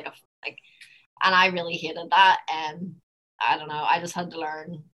it's just like a like and I really hated that. I don't know. I just had to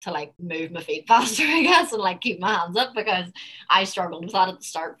learn to like move my feet faster, I guess, and like keep my hands up because I struggled with that at the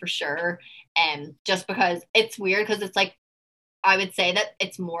start for sure. And just because it's weird because it's like I would say that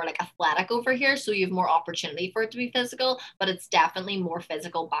it's more like athletic over here, so you have more opportunity for it to be physical, but it's definitely more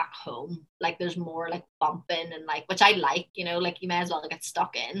physical back home. Like there's more like bumping and like which I like, you know, like you may as well get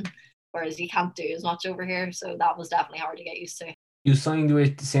stuck in, whereas you can't do as much over here. So that was definitely hard to get used to. You signed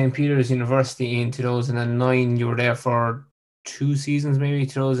with St. Peter's University in 2009. You were there for 2 seasons, maybe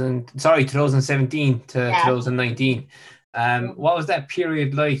 2017 to Yeah. 2019. What was that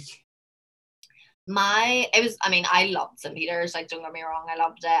period like? It was, I mean, I loved St. Peter's, like, don't get me wrong, I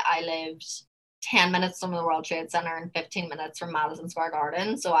loved it. I lived 10 minutes from the World Trade Center and 15 minutes from Madison Square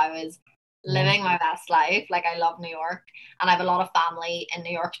Garden. So I was living my best life. Like, I love New York and I have a lot of family in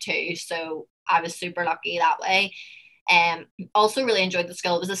New York too. So I was super lucky that way. Also really enjoyed the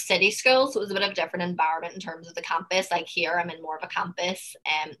school. It was a city school, so it was a bit of a different environment in terms of the campus. Like here, I'm in more of a campus,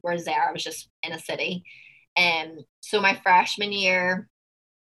 whereas there I was just in a city. So my freshman year,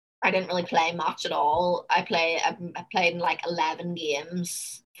 I didn't really play much at all. I played in like 11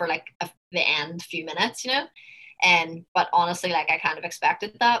 games for like the end few minutes, you know. And but honestly, like I kind of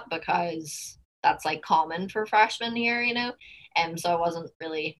expected that because that's like common for freshman year, you know. And so I was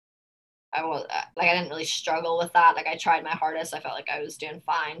like I didn't really struggle with that. Like I tried my hardest. I felt like I was doing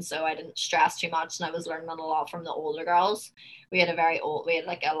fine, so I didn't stress too much, and I was learning a lot from the older girls. We had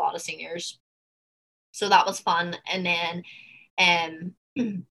like a lot of seniors, so that was fun. And then,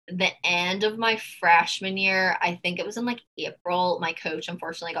 the end of my freshman year, I think it was in like April, my coach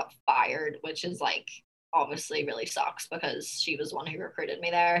unfortunately got fired, which is like obviously really sucks because she was the one who recruited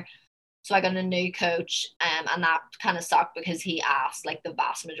me there. So I got a new coach, and that kind of sucked because he asked like the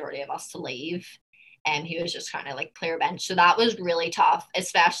vast majority of us to leave, and he was just kind of like clear bench. So that was really tough,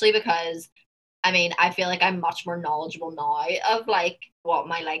 especially because I mean I feel like I'm much more knowledgeable now of like what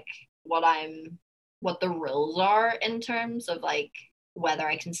I'm what the rules are in terms of like whether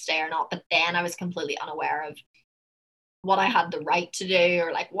I can stay or not. But then I was completely unaware of what I had the right to do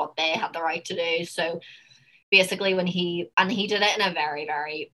or like what they had the right to do. So basically when he did it in a very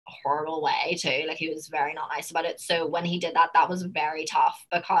very horrible way too, like he was very not nice about it. So when he did that, that was very tough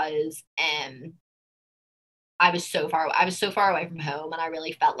because I was so far away from home, and I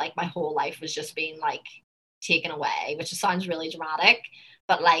really felt like my whole life was just being like taken away, which just sounds really dramatic,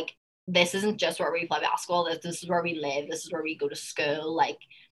 but like this isn't just where we play basketball. This is where we live. This is where we go to school. Like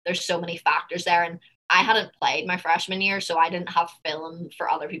there's so many factors there, and I hadn't played my freshman year, so I didn't have film for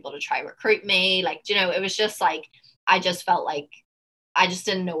other people to try recruit me. Like you know, it was just like I just felt like I just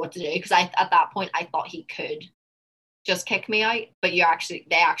didn't know what to do because I at that point I thought he could just kick me out, but they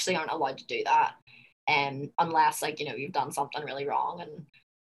actually aren't allowed to do that, unless like you know you've done something really wrong. And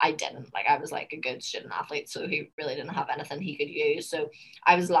I didn't. Like I was like a good student athlete, so he really didn't have anything he could use. So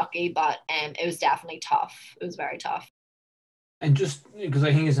I was lucky, but it was definitely tough. It was very tough. And just because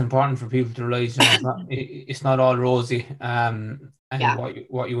I think it's important for people to realize, you know, it's not all rosy. And Yeah.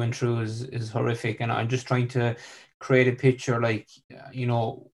 what you went through is horrific. And I'm just trying to create a picture, like, you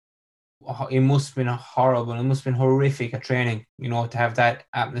know, it must have been a horrible, it must have been horrific at training, you know, to have that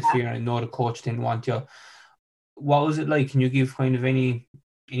atmosphere and know the coach didn't want you. What was it like? Can you give kind of any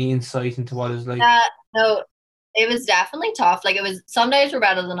insight into what it was like? No, it was definitely tough. Like it was some days were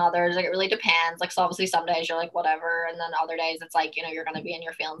better than others. Like it really depends. Like so obviously some days you're like whatever, and then other days it's like, you know, you're gonna be in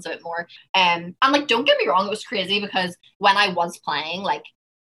your feelings a bit more. And like don't get me wrong, it was crazy because when I was playing, like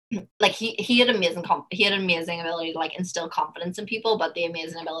he had he had amazing ability to like instill confidence in people, but the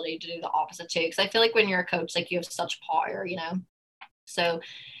amazing ability to do the opposite too. Because I feel like when you're a coach, like you have such power, you know. So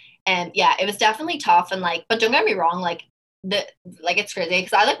and yeah, it was definitely tough. And like, but don't get me wrong, like the like it's crazy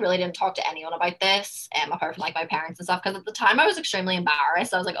because I like really didn't talk to anyone about this, apart from like my parents and stuff. Because at the time I was extremely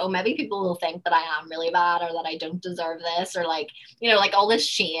embarrassed. I was like, oh, maybe people will think that I am really bad or that I don't deserve this, or like, you know, like all this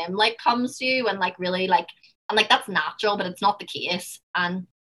shame like comes to you and like really like and like that's natural, but it's not the case. And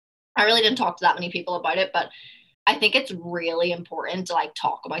I really didn't talk to that many people about it, but I think it's really important to like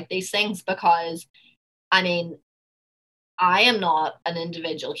talk about these things because I mean, I am not an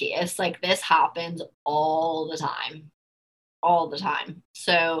individual case. Like this happens all the time, all the time.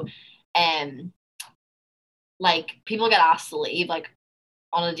 So like people get asked to leave like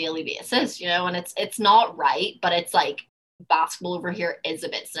on a daily basis, you know, and it's not right, but it's like basketball over here is a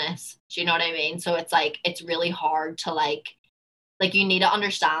business. Do you know what I mean? So it's like it's really hard to like you need to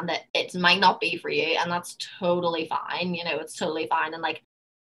understand that it might not be for you, and that's totally fine. You know, it's totally fine, and like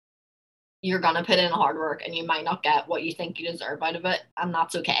you're gonna put in hard work, and you might not get what you think you deserve out of it, and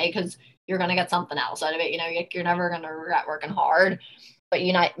that's okay because you're gonna get something else out of it. You know, you're never gonna regret working hard, but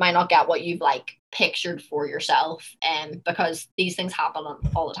you might not get what you've like pictured for yourself, and because these things happen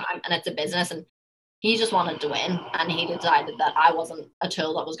all the time, and it's a business, and he just wanted to win, and he decided that I wasn't a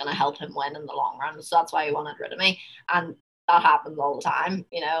tool that was going to help him win in the long run. So that's why he wanted rid of me. And that happens all the time,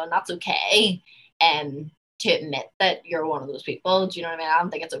 you know, and that's okay. And to admit that you're one of those people, do you know what I mean? I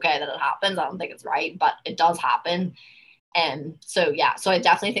don't think it's okay that it happens. I don't think it's right, but it does happen. And so, yeah, so I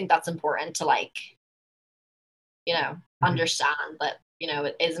definitely think that's important to like, you know, understand that, you know,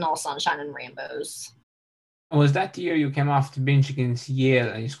 it isn't all sunshine and rainbows. Was that the year you came off the bench against Yale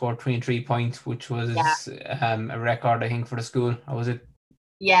and you scored 23 points, which was a record, I think, for the school? Or was it?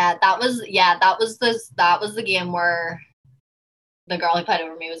 Yeah, that was the game where the girl who played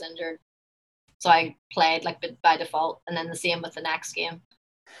over me was injured. So I played like by default, and then the same with the next game.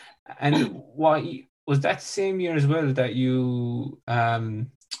 And what was that same year as well that you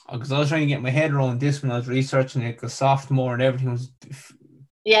because I was trying to get my head around this when I was researching it, because sophomore and everything was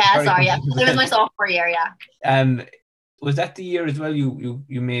it was my sophomore year. Was that the year as well you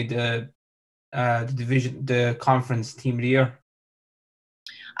made the division, the conference team of the year?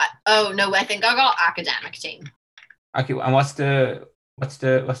 No, I think I got academic team. Okay, and what's the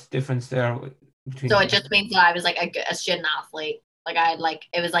difference there between? So it just means that I was like a student athlete. Like I had like,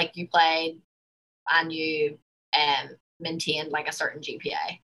 it was like you played and you maintained like a certain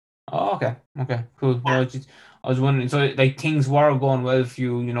GPA. Oh, okay, cool. Yeah. No, I was wondering, so like things were going well for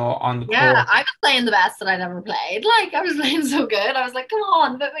you, you know, on the court. Yeah, I was playing the best that I'd ever played. Like I was playing so good. I was like, come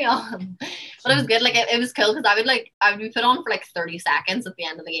on, put me on. But it was good. Like it was cool because I would be put on for like 30 seconds at the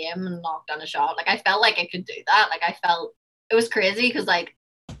end of the game and knock down a shot. Like I felt like I could do that. Like I felt it was crazy because like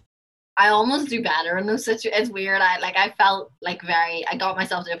I almost do better in those situations. It's weird. I felt like I got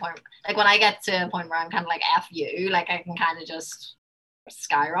myself to a point, like when I get to a point where I'm kind of like F you, like I can kind of just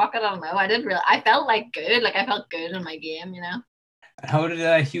skyrocket. I don't know. I felt like good. Like I felt good in my game, you know. How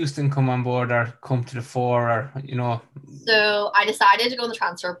did Houston come on board or come to the fore, or, you know? So I decided to go in the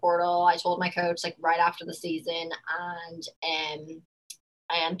transfer portal. I told my coach like right after the season, and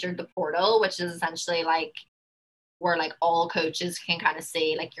I entered the portal, which is essentially like where like all coaches can kind of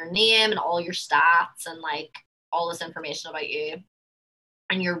see like your name and all your stats and like all this information about you.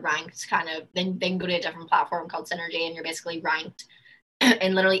 And you're ranked kind of then go to a different platform called Synergy, and you're basically ranked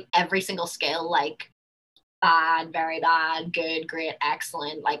in literally every single skill, like bad, very bad, good, great,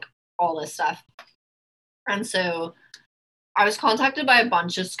 excellent, like all this stuff. And so I was contacted by a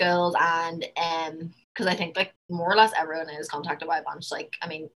bunch of schools, and because I think like more or less everyone is contacted by a bunch. Like, I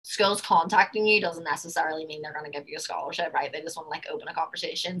mean, schools contacting you doesn't necessarily mean they're going to give you a scholarship, right? They just want to like open a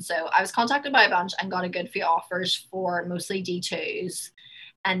conversation. So I was contacted by a bunch and got a good few offers for mostly D2s.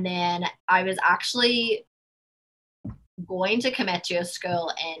 And then I was actually going to commit to a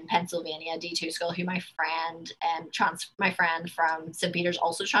school in Pennsylvania, D2 school, who my friend from St. Peter's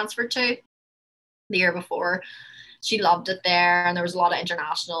also transferred to the year before. She loved it there, and there was a lot of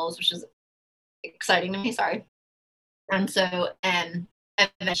internationals, which is exciting to me. Sorry. And so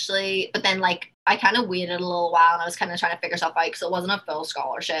eventually, but then like I kind of waited a little while, and I was kind of trying to figure stuff out because it wasn't a full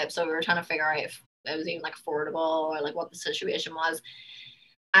scholarship. So we were trying to figure out if it was even like affordable or like what the situation was.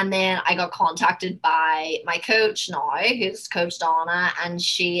 And then I got contacted by my coach now, who's Coach Donna, and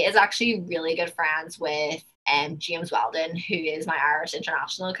she is actually really good friends with James Weldon, who is my Irish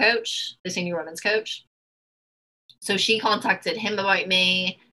international coach, the senior women's coach. So she contacted him about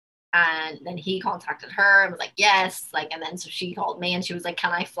me, and then he contacted her and was like, yes, like, and then so she called me and she was like,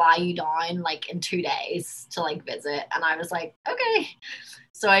 can I fly you down like in 2 days to like visit? And I was like, okay.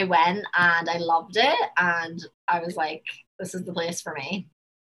 So I went and I loved it, and I was like, this is the place for me.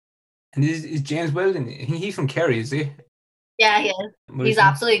 And is James Weldon, he's from Kerry, is he? Yeah, he is. He's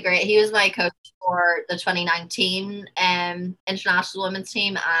absolutely great. He was my coach for the 2019 international women's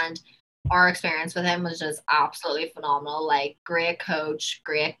team, and our experience with him was just absolutely phenomenal. Like, great coach,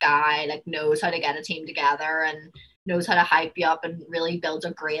 great guy, like knows how to get a team together and knows how to hype you up and really builds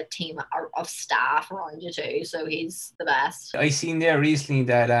a great team of staff around you too. So he's the best. I seen there recently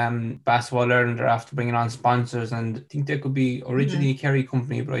that Basketball Ireland are after bringing on sponsors, and I think they could be originally a Kerry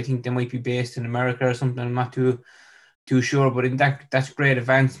company, but I think they might be based in America or something. I'm not too sure, but in that's great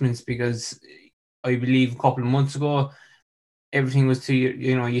advancements, because I believe a couple of months ago everything was to,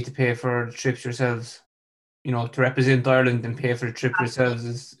 you know, you had to pay for the trips yourselves. You know, to represent Ireland and pay for the trip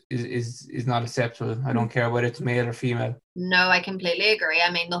yourselves is not acceptable. I don't care whether it's male or female. No, I completely agree.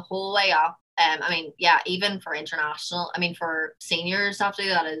 I mean, the whole way up. I mean, yeah, even for international, I mean, for seniors have to do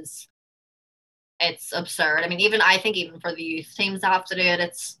that it's absurd. I mean, I think even for the youth teams to have to do it,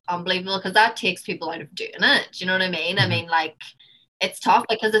 it's unbelievable because that takes people out of doing it. Do you know what I mean? I mean, like, it's tough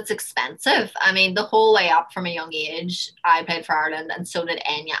because it's expensive. I mean, the whole way up from a young age, I played for Ireland and so did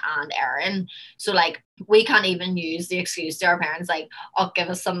Enya and Erin. So, like, we can't even use the excuse to our parents, like, oh, give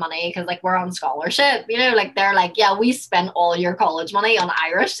us some money because, like, we're on scholarship. You know, like, they're like, yeah, we spent all your college money on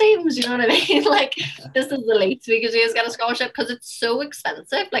Irish teams. You know what I mean? Like, this is the least we could do is get a scholarship because it's so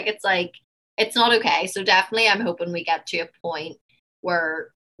expensive. Like, it's not okay. So, definitely, I'm hoping we get to a point where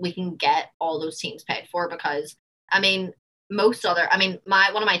we can get all those teams paid for because, I mean, one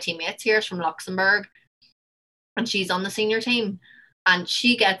of my teammates here is from Luxembourg and she's on the senior team and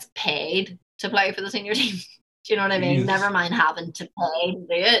she gets paid to play for the senior team. Do you know what I mean? Yes. Never mind having to pay to do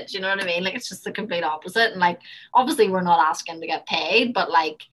it. Do you know what I mean? Like, it's just the complete opposite. And like, obviously we're not asking to get paid, but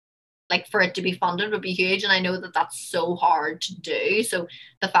like for it to be funded would be huge. And I know that that's so hard to do. So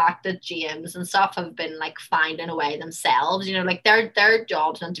the fact that GMs and stuff have been like finding a way themselves, you know, like their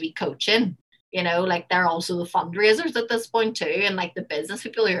job's meant to be coaching. You know, like they're also the fundraisers at this point too, and like the business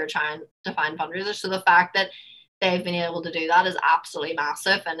people who are trying to find fundraisers. So the fact that they've been able to do that is absolutely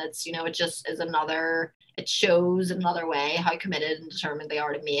massive, and it's, you know, it just is it shows another way how committed and determined they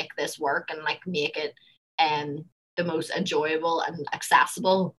are to make this work and like make it the most enjoyable and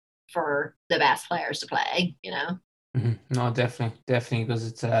accessible for the best players to play. You know. Mm-hmm. No, definitely, because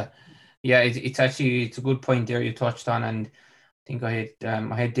it's it's a good point there you touched on, and I think I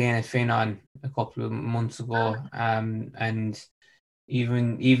had Dana Finn on a couple of months ago, and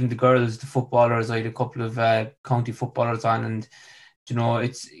even the girls, the footballers, I had a couple of county footballers on, and you know,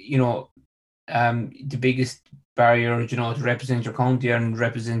 it's, you know, the biggest barrier, you know, to represent your county and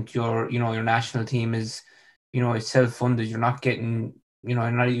represent your, you know, your national team is, you know, it's self-funded. You're not getting, you know,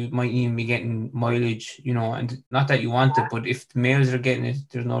 you might even be getting mileage, you know, and not that you want it, but if the males are getting it,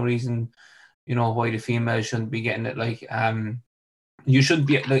 there's no reason, you know, why the females shouldn't be getting it. Like, you shouldn't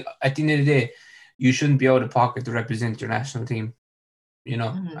be, like, at the end of the day, you shouldn't be out of pocket to represent your national team, you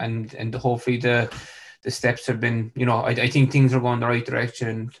know. And hopefully the steps have been, you know, I think things are going the right direction,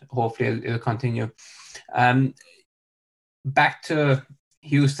 and hopefully it'll continue. Back to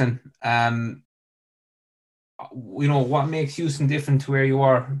Houston, you know, what makes Houston different to where you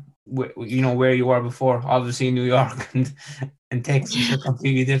are, you know, where you were before? Obviously New York and Texas are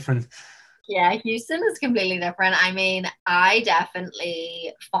completely different. Yeah, Houston is completely different. I mean, I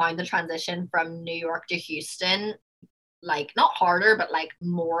definitely found the transition from New York to Houston like not harder, but like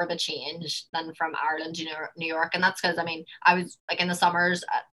more of a change than from Ireland to New York. And that's because, I mean, I was like in the summers,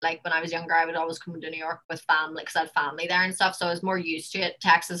 like when I was younger, I would always come to New York with family because I had family there and stuff. So I was more used to it.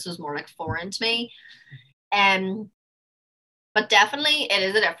 Texas was more like foreign to me. But definitely it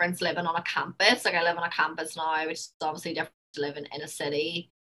is a difference living on a campus. Like I live on a campus now, which is obviously different to living in a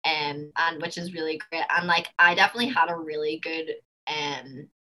city. And which is really great. And like I definitely had a really good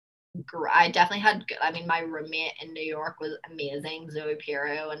I definitely had good. I mean, my roommate in New York was amazing, Zoe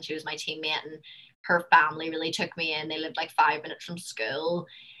Pirro, and she was my teammate, and her family really took me in. They lived like 5 minutes from school,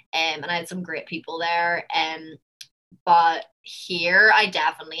 and I had some great people there. But here I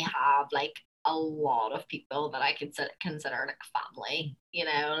definitely have like a lot of people that I could consider like family. You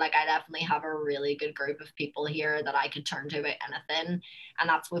know, like I definitely have a really good group of people here that I could turn to about anything, and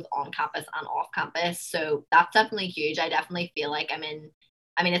that's both on campus and off campus. So that's definitely huge. I definitely feel like I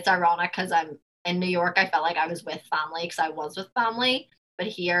mean, it's ironic because I'm in New York. I felt like I was with family because I was with family. But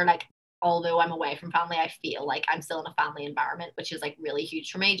here, like, although I'm away from family, I feel like I'm still in a family environment, which is like really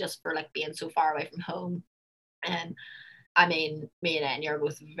huge for me just for like being so far away from home. And I mean, me and Enya are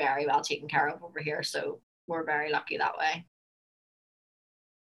both very well taken care of over here. So we're very lucky that way.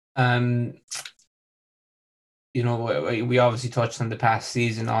 You know, we obviously touched on the past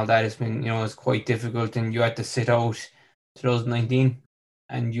season. All that has been, you know, it's quite difficult, and you had to sit out 2019.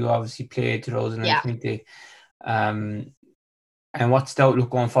 And you obviously played 2020. Yeah. And what's the outlook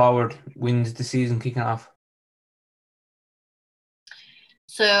going forward? When's the season kicking off?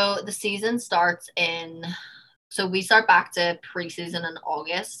 So the season starts so we start back to preseason in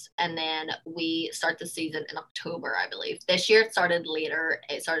August, and then we start the season in October, I believe. This year it started later.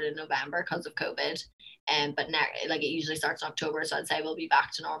 It started in November because of COVID. But now, like, it usually starts in October, so I'd say we'll be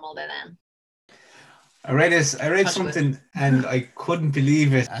back to normal by then. I read something and I couldn't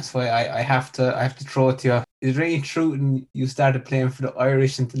believe it. That's why I have to throw it to you. Is Ray Troughton, you started playing for the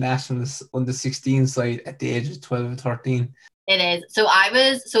Irish Internationals on the 16 side at the age of 12 or 13? It is. So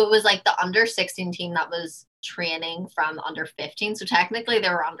it was like the under 16 team that was training from under 15. So technically they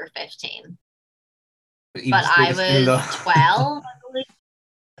were under 15. But But even still, I still was though. 12, I believe.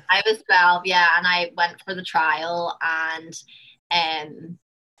 I was 12, yeah, and I went for the trial, and um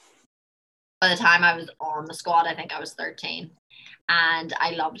by the time I was on the squad, I think I was 13. And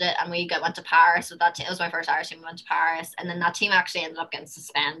I loved it. And went to Paris with that team. It was my first Irish team. We went to Paris, and then that team actually ended up getting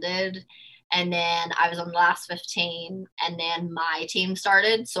suspended. And then I was on the last 15, and then my team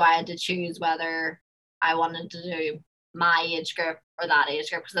started. So I had to choose whether I wanted to do my age group or that age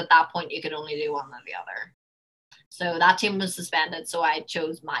group, because at that point you could only do one or the other. So that team was suspended. So I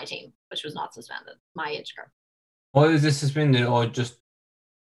chose my team, which was not suspended, my age group. Why was this suspended? Or just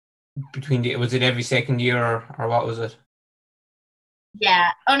between was it every second year or what was it?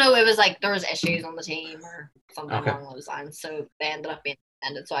 Yeah. Oh no, it was like there was issues on the team or something Okay. along those lines. So they ended up being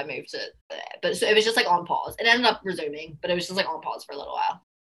ended. So I moved to, but so it was just like on pause. It ended up resuming, but it was just like on pause for a little while.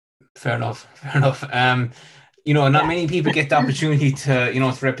 Fair enough. Fair enough. Not Yeah. many people get the opportunity to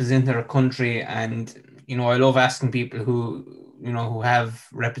represent their country, and I love asking people who have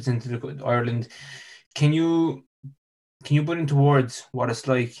represented Ireland. Can you put into words what it's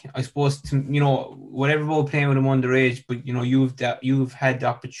like? I suppose whatever about playing with them underage, but you've had the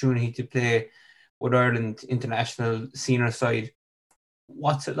opportunity to play with Ireland international senior side.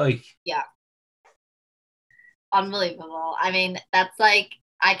 What's it like? Yeah. Unbelievable. I mean, that's like,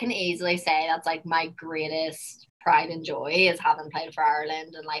 I can easily say that's like my greatest pride and joy is having played for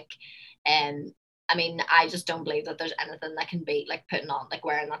Ireland. And like, um, I mean, I just don't believe that there's anything that can beat like putting on, like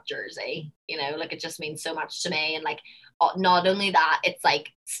wearing that jersey, like it just means so much to me. And like, not only that, it's like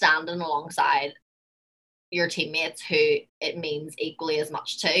standing alongside your teammates who it means equally as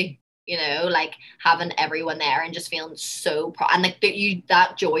much to, like having everyone there and just feeling so proud, and like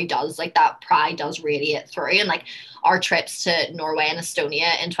that joy does, like that pride does radiate through. And like our trips to Norway and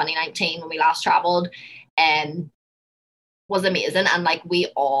Estonia in 2019 when we last traveled was amazing. And like we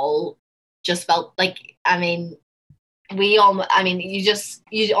all just felt like, I mean, you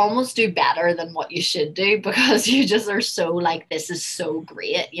almost do better than what you should do, because you just are so like, this is so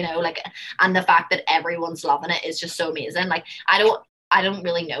great, like, and the fact that everyone's loving it is just so amazing. Like I don't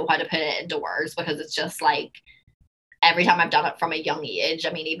really know how to put it into words, because it's just like every time I've done it from a young age,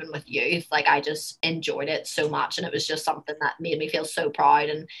 I mean, even with youth, like I just enjoyed it so much, and it was just something that made me feel so proud.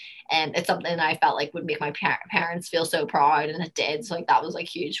 And it's something that I felt like would make my parents feel so proud, and it did. So like that was like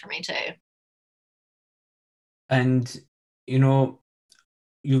huge for me too. And you know,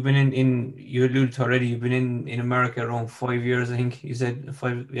 you've been you alluded to already, you've been in America around 5 years, I think you said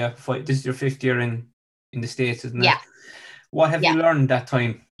five, yeah, five. This is your fifth year in the States, isn't it? Yeah. What have Yeah. you learned that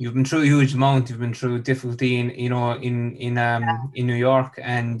time? You've been through a huge amount. You've been through difficulty in New York,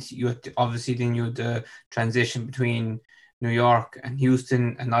 and obviously then you had the transition between New York and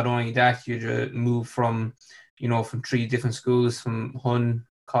Houston, and not only that, you had to move from three different schools, from Hun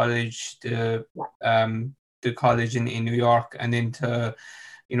College, the college in New York, and then to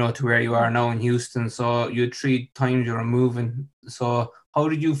where you are now in Houston. So you had three times you were moving. So how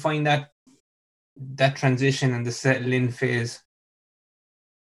did you find that transition and the settle in phase?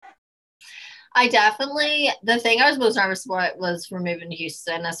 The thing I was most nervous about was for moving to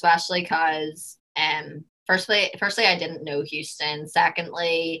Houston, especially because firstly I didn't know Houston.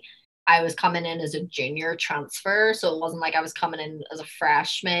 Secondly, I was coming in as a junior transfer, so it wasn't like I was coming in as a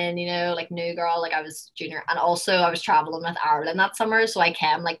freshman, like new girl, like I was junior. And also I was traveling with Ireland that summer, so I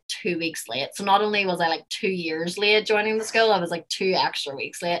came like 2 weeks late. So not only was I like 2 years late joining the school, I was like 2 extra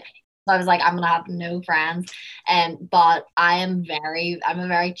weeks late. So I was like, I'm gonna have no friends. But I'm a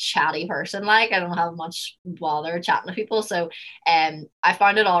very chatty person. Like I don't have much bother chatting to people. So I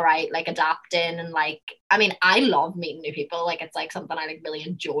found it all right, like adapting. And like, I mean, I love meeting new people. Like it's like something I like really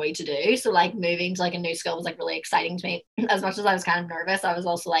enjoy to do. So like moving to like a new school was like really exciting to me. As much as I was kind of nervous, I was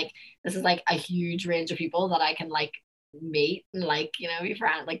also like, this is like a huge range of people that I can like meet and like,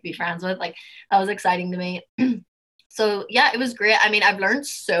 be friends with. Like that was exciting to me. So yeah, it was great. I mean, I've learned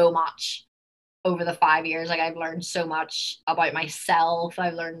so much over the 5 years. Like I've learned so much about myself.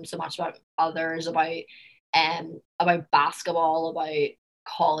 I've learned so much about others, about basketball, about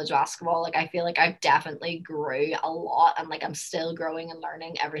college basketball. Like I feel like I've definitely grew a lot, and like I'm still growing and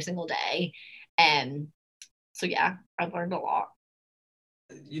learning every single day. And so yeah, I've learned a lot.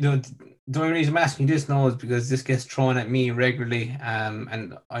 The only reason I'm asking you this now is because this gets thrown at me regularly,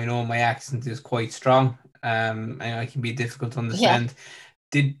 and I know my accent is quite strong, and I can be difficult to Yeah. understand.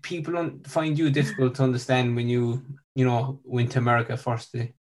 Did people find you difficult to understand when you went to America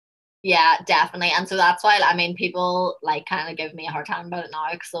firstly? Yeah, definitely. And so that's why, I mean, people like kind of give me a hard time about it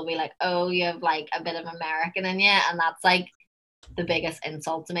now, because they'll be like, oh, you have like a bit of American in you. And that's like, the biggest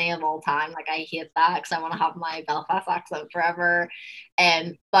insult to me of all time. Like I hate that because I want to have my Belfast accent forever.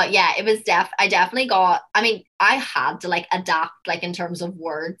 But yeah, it was I definitely got, I mean, I had to like adapt like in terms of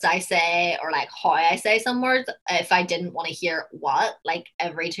words I say or like how I say some words if I didn't want to hear what like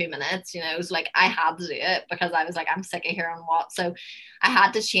every 2 minutes, you know. So like I had to do it because I was like, I'm sick of hearing what. So I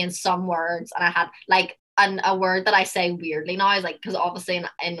had to change some words and I had like and a word that I say weirdly now is like because obviously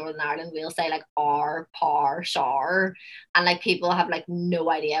in Northern Ireland we'll say like R, par, shar, and like people have like no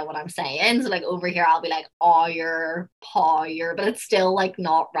idea what I'm saying. So like over here I'll be like your paw your, but it's still like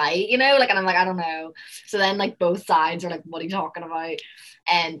not right, you know, like, and I'm like I don't know. So then like both sides are like, what are you talking about?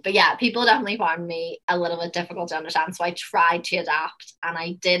 And but yeah, people definitely found me a little bit difficult to understand, so I tried to adapt and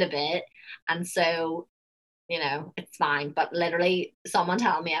I did a bit. And so you know, it's fine. But literally, someone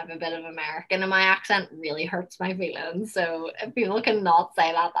telling me I have a bit of American in my accent really hurts my feelings. So if people can not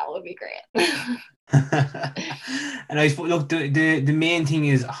say that, that would be great. And I suppose, look, the main thing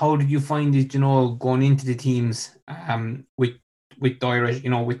is, how did you find it, going into the teams, with the Irish,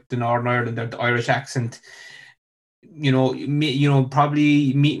 with the Northern Ireland or the Irish accent,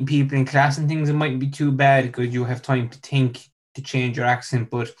 probably meeting people in class and things, it mightn't be too bad because you have time to think to change your accent.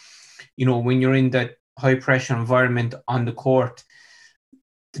 But, when you're in that high pressure environment on the court,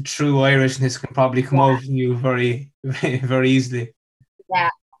 the true Irishness can probably come Yeah, out in you very, very, very easily. yeah,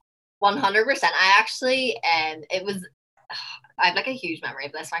 100%. I actually, it was, I have like a huge memory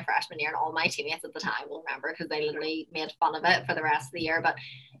of this my freshman year, and all my teammates at the time will remember because they literally made fun of it for the rest of the year. But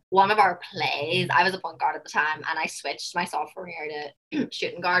one of our plays, I was a point guard at the time, and I switched my sophomore year to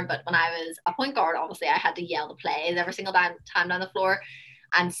shooting guard. But when I was a point guard, obviously I had to yell the plays every single time down the floor.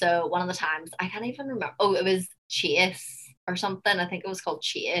 And so one of the times, I can't even remember. Oh, it was Chase or something. I think it was called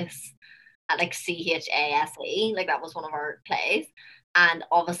Chase, at like Chase. Like that was one of our plays. And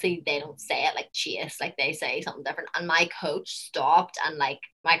obviously they don't say it like Chase, like they say something different. And my coach stopped and like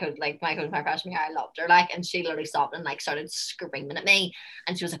my coach my freshman year, I loved her, like, and she literally stopped and like started screaming at me.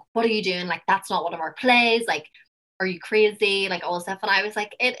 And she was like, "What are you doing? Like, that's not one of our plays. Like, are you crazy?" Like all this stuff. And I was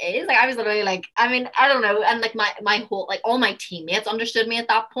like, "It is." Like I was literally like, I mean, I don't know. And like my whole like all my teammates understood me at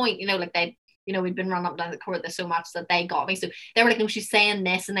that point, you know, like they, you know, we'd been running up and down the court this so much that they got me. So they were like, "No, she's saying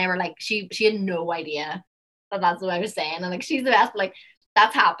this," and they were like, she had no idea that that's what I was saying. And like she's the best. But like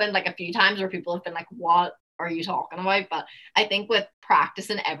that's happened like a few times where people have been like, "What are you talking about?" But I think with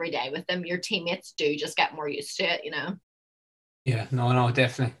practicing every day with them, your teammates do just get more used to it, you know? Yeah, no, no,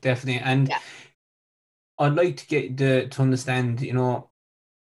 definitely, definitely. And Yeah. I'd like to get to understand, you're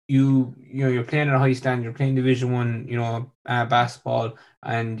playing at a high standard, you're playing Division One, basketball,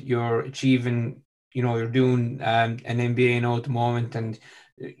 and you're achieving, you're doing an MBA now at the moment, and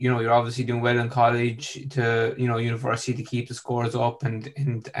you're obviously doing well in college to university to keep the scores up, and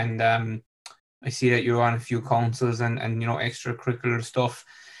I see that you're on a few councils and extracurricular stuff.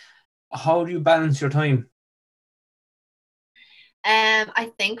 How do you balance your time?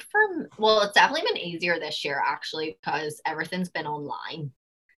 I think well, it's definitely been easier this year actually because everything's been online.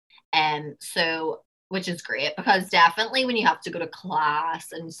 So which is great because definitely when you have to go to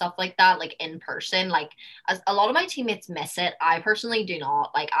class and stuff like that, like in person, like as a lot of my teammates miss it. I personally do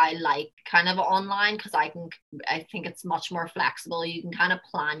not. Like I like kind of online because I think it's much more flexible. You can kind of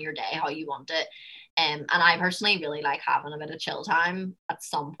plan your day how you want it. And I personally really like having a bit of chill time at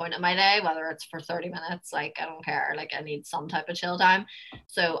some point in my day, whether it's for 30 minutes, like I don't care, like I need some type of chill time.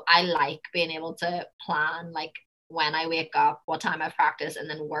 So I like being able to plan like when I wake up, what time I practice, and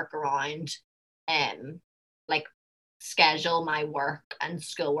then work around like schedule my work and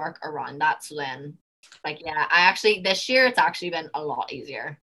school work around that. So then like yeah, I actually this year it's actually been a lot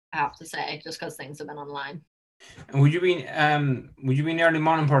easier, I have to say, just because things have been online. And would you be an early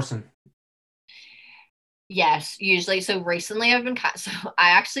morning person? Yes, usually. So recently I've been so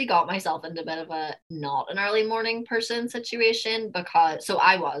I actually got myself into a bit of a not an early morning person situation because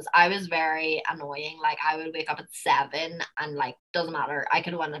I was very annoying. Like I would wake up at 7 and like doesn't matter. I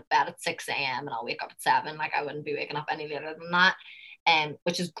could went to bed at 6 a.m. and I'll wake up at 7. Like I wouldn't be waking up any later than that.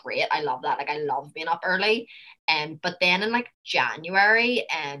 Which is great. I love that. Like I love being up early. But then in like January,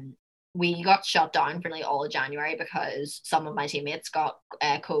 we got shut down for like all of January because some of my teammates got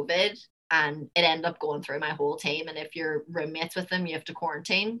COVID, and it ended up going through my whole team. And if you're roommates with them, you have to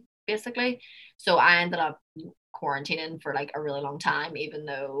quarantine basically. So I ended up quarantining for like a really long time, even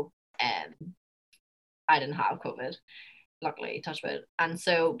though I didn't have COVID, luckily, touch wood. And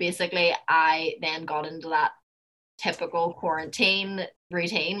so basically, I then got into that typical quarantine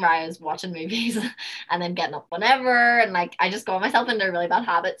routine where I was watching movies and then getting up whenever. And like, I just got myself into a really bad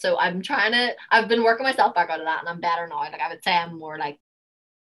habit. So I've been working myself back out of that and I'm better now. Like, I would say I'm more like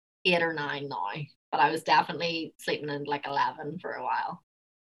 8 or 9 now. but I was definitely sleeping in like 11 for a while.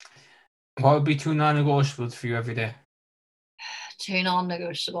 What would be two non-negotiables for you every day? Two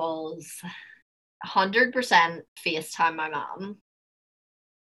non-negotiables. 100% FaceTime my mom.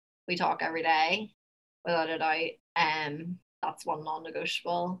 We talk every day, without a doubt. That's one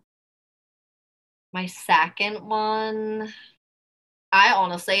non-negotiable. My second one, I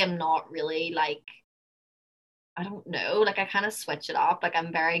honestly am not really like, I don't know, like I kind of switch it up. Like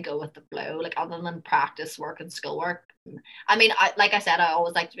I'm very go with the flow, like other than practice work and schoolwork. I mean, like I said, I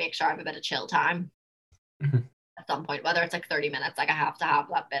always like to make sure I have a bit of chill time Mhm. at some point, whether it's like 30 minutes, like I have to have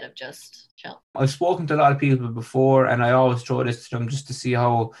that bit of just chill. I've spoken to a lot of people before, and I always throw this to them just to see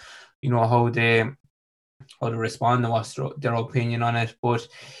how, how they respond and what's their opinion on it. But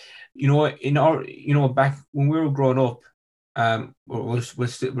in our, back when we were growing up, we're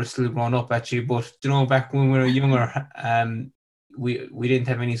still growing up actually, but back when we were younger, we didn't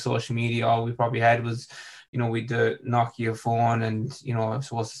have any social media. All we probably had was, with the Nokia phone, and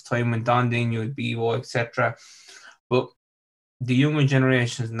so as time went on, then you had Vivo, etc. But the younger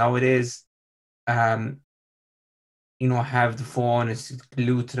generations nowadays, um, have the phone, it's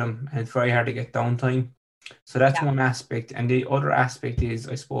glued to them, and it's very hard to get downtime. So that's Yeah. one aspect. And the other aspect is,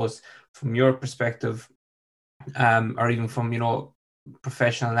 I suppose, from your perspective, or even from,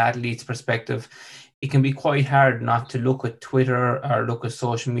 professional athletes' perspective, it can be quite hard not to look at Twitter or look at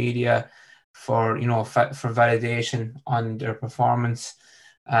social media for, for validation on their performance.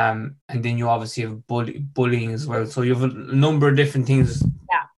 And then you obviously have bullying as well. So you have a number of different things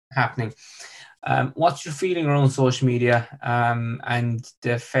Yeah. happening. What's your feeling around social media, and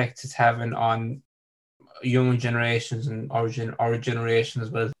the effect it's having on young generations and our generation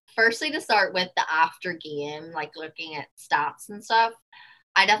as well? Firstly, to start with the after game, like looking at stats and stuff,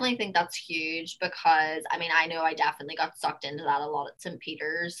 I definitely think that's huge because I mean, I know I definitely got sucked into that a lot at St.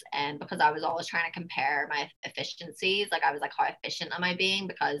 Peter's, and because I was always trying to compare my efficiencies, like I was like, how efficient am I being?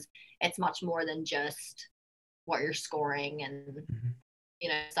 Because it's much more than just what you're scoring and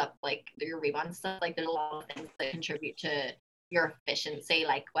Mhm. stuff like your rebound stuff. Like there's a lot of things that contribute to your efficiency,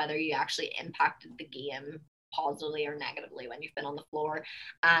 like whether you actually impacted the game positively or negatively when you've been on the floor,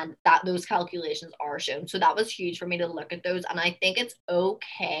 and that those calculations are shown. So that was huge for me to look at those, and I think it's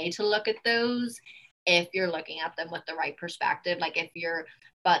okay to look at those if you're looking at them with the right perspective. Like if you're,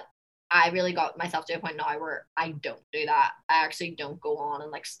 but I really got myself to a point now where I don't do that. I actually don't go on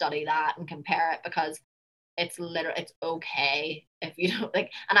and like study that and compare it, because it's okay if you don't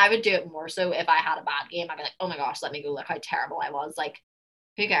like, and I would do it more so if I had a bad game. I'd be like, oh my gosh, let me go look how terrible I was. Like,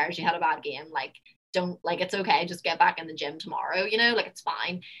 who cares? You had a bad game. Like, don't, like, it's okay. Just get back in the gym tomorrow, like it's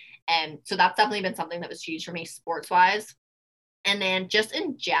fine. And so that's definitely been something that was huge for me sports wise. And then just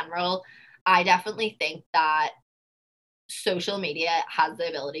in general, I definitely think that social media has the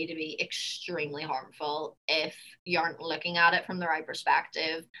ability to be extremely harmful if you aren't looking at it from the right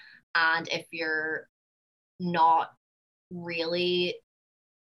perspective, and if you're not really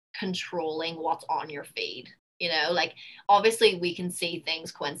controlling what's on your feed. Like obviously we can see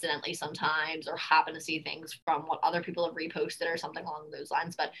things coincidentally sometimes, or happen to see things from what other people have reposted or something along those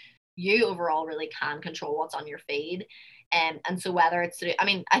lines, but you overall really can control what's on your feed. And so whether it's I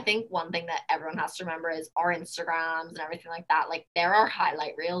mean, I think one thing that everyone has to remember is our Instagrams and everything like that, like there are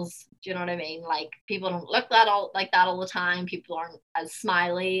highlight reels. Do you know what I mean? Like people don't look that all like that all the time. People aren't as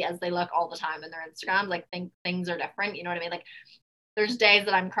smiley as they look all the time in their Instagrams. Like things are different. You know what I mean? Like there's days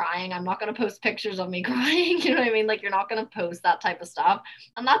that I'm crying. I'm not going to post pictures of me crying. You know what I mean? Like you're not going to post that type of stuff,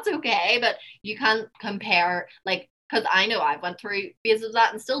 and that's okay. But you can't compare, like, because I know I've went through phases of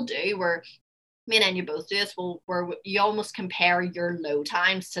that and still do, where me and you both do this, where you almost compare your low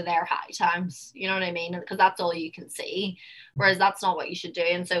times to their high times. You know what I mean? Because that's all you can see, whereas that's not what you should do.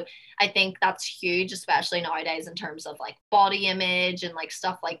 And so I think that's huge, especially nowadays in terms of like body image and like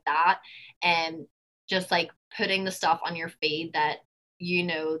stuff like that. And just like putting the stuff on your feed that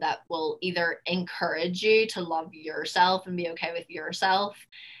that will either encourage you to love yourself and be okay with yourself,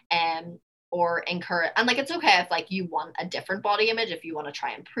 and or encourage, and like it's okay if like you want a different body image, if you want to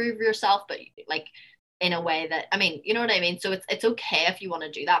try and prove yourself, but like in a way that, I mean, you know what I mean? So it's okay if you want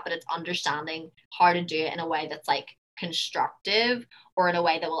to do that, but it's understanding how to do it in a way that's like constructive, or in a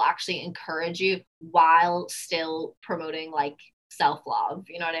way that will actually encourage you while still promoting like self-love.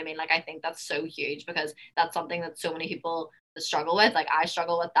 You know what I mean? Like I think that's so huge, because that's something that so many people struggle with. Like I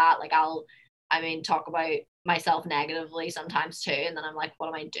struggle with that. Like I mean, talk about myself negatively sometimes too, and then I'm like, what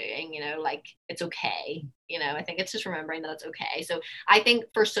am I doing? Like it's okay. I think it's just remembering that it's okay. So I think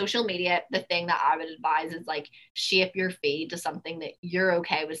for social media, the thing that I would advise is like shape your feed to something that you're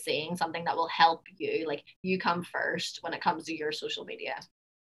okay with seeing, something that will help you. Like you come first when it comes to your social media.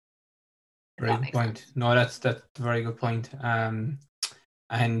 if Very that good makes point. sense. No, that's a very good point.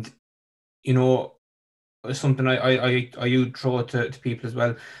 And you know, something I you throw it to people as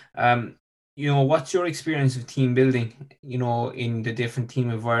well. You know, what's your experience of team building? You know, in the different team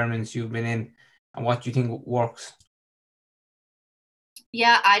environments you've been in, and what do you think works?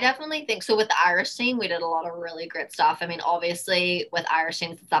 Yeah, I definitely think so. With the Irish team, we did a lot of really great stuff. I mean, obviously, with Irish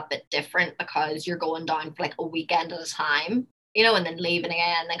teams, it's a bit different because you're going down for like a weekend at a time, you know, and then leaving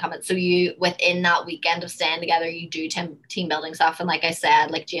again and then coming. So you, within that weekend of staying together, you do team building stuff. And like I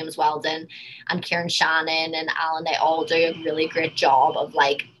said, like James Weldon and Kieran Shannon and Alan, they all do a really great job of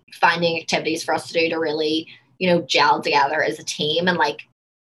like finding activities for us to do to really, you know, gel together as a team. And like,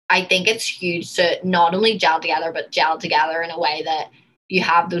 I think it's huge to not only gel together, but gel together in a way that you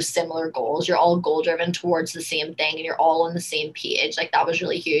have those similar goals. You're all goal driven towards the same thing and you're all on the same page. Like that was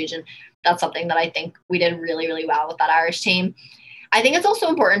really huge. And that's something that I think we did really, really well with that Irish team. I think it's also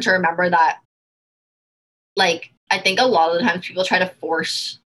important to remember that, like, I think a lot of the times people try to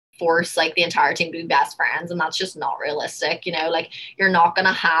force like the entire team to be best friends, and that's just not realistic. You know, like you're not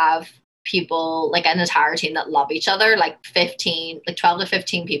gonna have people like an entire team that love each other. Like 15, like 12 to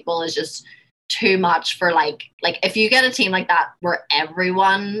 15 people is just too much for like if you get a team like that where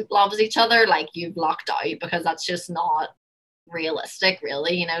everyone loves each other, like you've lucked out because that's just not realistic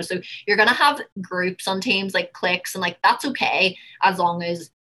really, you know. So you're gonna have groups on teams like cliques, and like that's okay as long as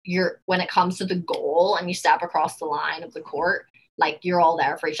you're, when it comes to the goal and you step across the line of the court, like you're all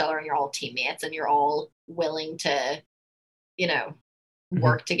there for each other and you're all teammates and you're all willing to, you know, Mhm.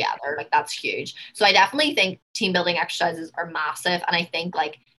 work together. Like that's huge. So I definitely think team building exercises are massive. And I think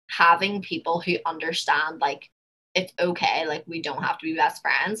like having people who understand like it's okay, like we don't have to be best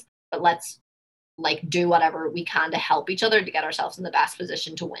friends, but let's like do whatever we can to help each other to get ourselves in the best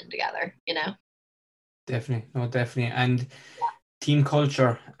position to win together, you know? Definitely, no, definitely, and team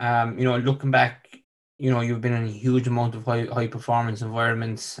culture. You know, looking back, you know, you've been in a huge amount of high performance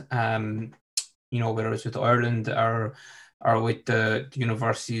environments. You know, whether it's with Ireland or with the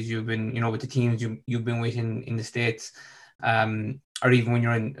universities you've been, you know, with the teams you've been with in the States, or even when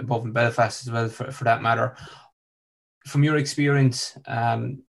you're in above in Belfast as well, for that matter. From your experience,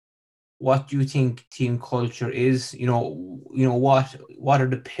 what do you think team culture is? You know what are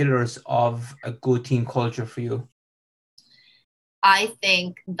the pillars of a good team culture for you? I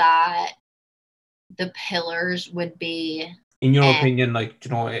think that the pillars would be, In your and opinion, like,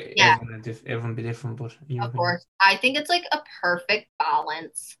 you know, yeah, everyone be different, but in your of opinion. course, I think it's like a perfect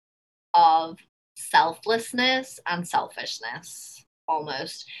balance of selflessness and selfishness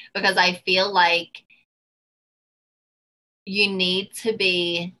almost, because I feel like you need to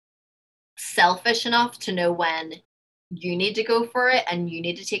be selfish enough to know when you need to go for it and you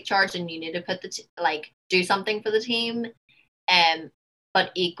need to take charge and you need to put like do something for the team, and but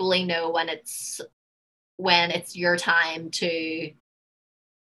equally know when it's your time to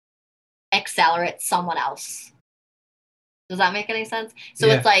accelerate someone else. Does that make any sense? So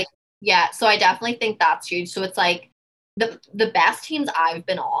it's Yeah. like, yeah, so I definitely think that's huge. So it's like the best teams I've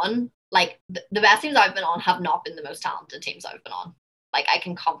been on, like the best teams I've been on have not been the most talented teams I've been on. Like I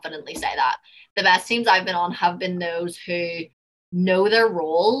can confidently say that. The best teams I've been on have been those who know their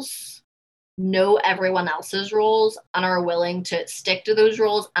roles, know everyone else's roles, and are willing to stick to those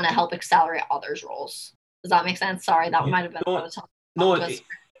roles and to help accelerate others' roles. Does that make sense? Sorry, that Yeah. might have been a No, bit of no, tongue twister.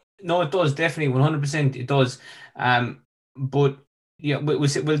 no, it does definitely 100%. It does. But yeah,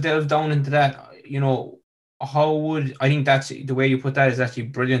 we'll delve down into that. You know, how would I think that's the way you put that is actually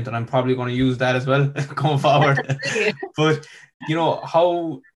brilliant, and I'm probably going to use that as well going forward. But you know,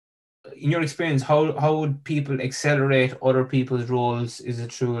 how in your experience, how would people accelerate other people's roles? Is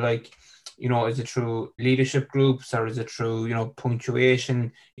it through like, you know, is it through leadership groups, or is it through, you know,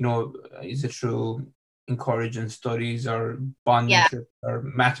 punctuation? You know, is it through encouraging studies or bonding Yeah, trips or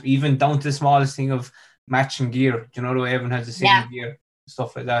match, even down to the smallest thing of matching gear? Do you know, the way everyone has the yeah. same gear,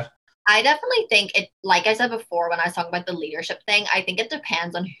 stuff like that. I definitely think it, like I said before, when I was talking about the leadership thing, I think it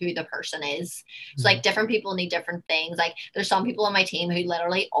depends on who the person is. So, Mhm. like, different people need different things. Like, there's some people on my team who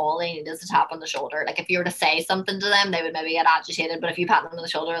literally all they need is a tap on the shoulder. Like, if you were to say something to them, they would maybe get agitated. But if you pat them on the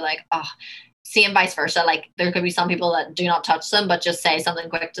shoulder, like, oh, see, and vice versa. Like, there could be some people that do not touch them, but just say something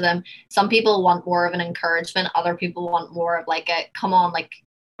quick to them. Some people want more of an encouragement, other people want more of like a come on, like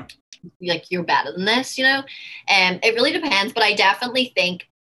you're better than this, you know? And it really depends, but I definitely think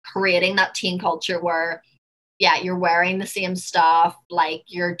creating that team culture where, yeah, you're wearing the same stuff, like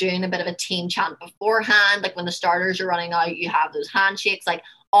you're doing a bit of a team chant beforehand, like when the starters are running out, you have those handshakes, like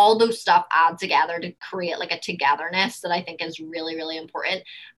all those stuff add together to create like a togetherness that I think is really, really important.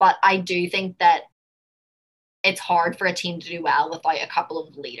 But I do think that it's hard for a team to do well without a couple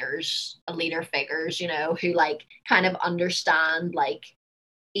of leader figures, you know, who like kind of understand like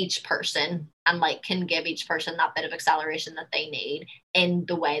each person and like can give each person that bit of acceleration that they need in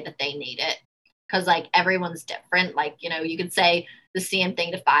the way that they need it. Because like everyone's different. Like, you know, you could say the same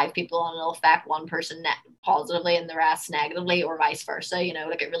thing to 5 people and it'll affect one person positively and the rest negatively, or vice versa. You know,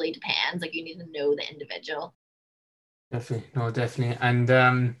 like it really depends. Like you need to know the individual. Definitely, no, definitely. And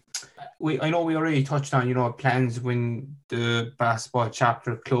I know we already touched on, you know, plans when the basketball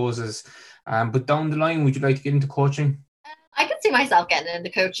chapter closes. But down the line, would you like to get into coaching? I could see myself getting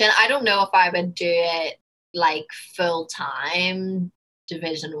into coaching. I don't know if I would do it like full time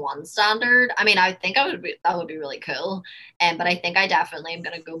Division 1 standard. I mean, I think that would be really cool. But I think I definitely am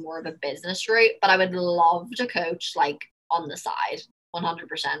gonna go more of a business route. But I would love to coach like on the side.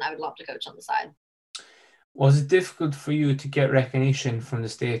 100%. I would love to coach on the side. Was it difficult for you to get recognition from the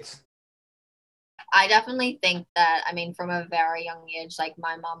States? I definitely think that, I mean, from a very young age, like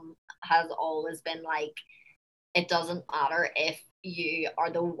my mom has always been like, it doesn't matter if you are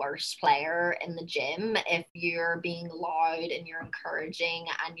the worst player in the gym, if you're being loud and you're encouraging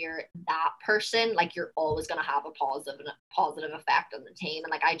and you're that person, like you're always going to have a positive effect on the team.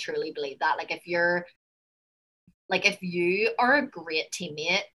 And like I truly believe that. If you are a great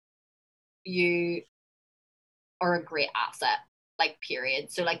teammate, you are a great asset, like period.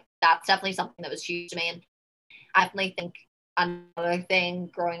 So like that's definitely something that was huge to me. And I definitely think another thing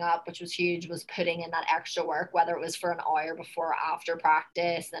growing up, which was huge, was putting in that extra work, whether it was for an hour before or after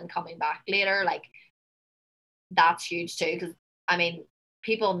practice, then coming back later. Like that's huge too. Because I mean,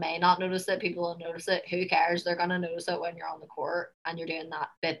 people may not notice it. People will notice it. Who cares? They're gonna notice it when you're on the court and you're doing that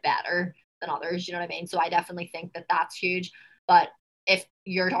bit better than others. You know what I mean? So I definitely think that that's huge. But if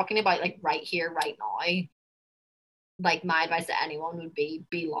you're talking about like right here, right now, like my advice to anyone would be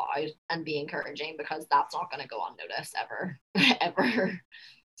loud and be encouraging, because that's not going to go unnoticed ever ever.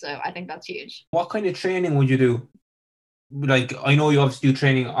 So I think that's huge. What kind of training would you do? Like, I know you obviously do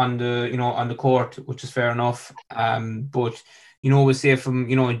training on the, you know, on the court, which is fair enough. But you know, we say from,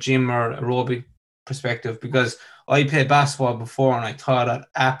 you know, a gym or aerobic perspective, because I played basketball before and I thought I'd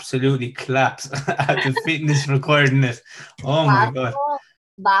absolutely collapse at the fitness required in it. Oh my God.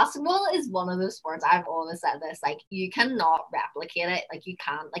 Basketball is one of those sports, I've always said this, like you cannot replicate it. Like you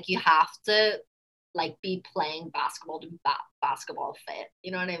can't, like you have to like be playing basketball to basketball fit,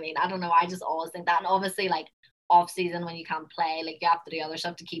 you know what I mean? I don't know, I just always think that. And obviously like off season when you can't play, like you have to do other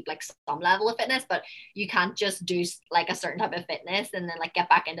stuff to keep like some level of fitness, but you can't just do like a certain type of fitness and then like get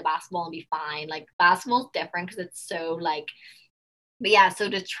back into basketball and be fine. Like basketball's different because it's so like, but yeah, so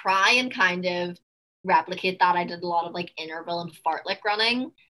to try and kind of replicate that, I did a lot of like interval and fartlek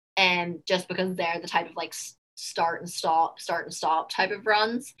running, and just because they're the type of like start and stop type of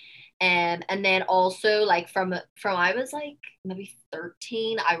runs. And then also like from I was like maybe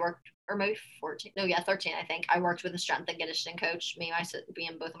 13, I worked, or maybe 14, no, yeah, 13, I think I worked with a strength and conditioning coach, me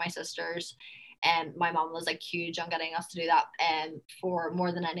and both of my sisters. And my mom was like huge on getting us to do that, and for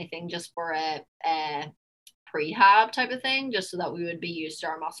more than anything, just for a prehab type of thing, just so that we would be used to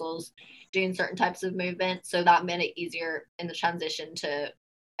our muscles doing certain types of movement. So that made it easier in the transition to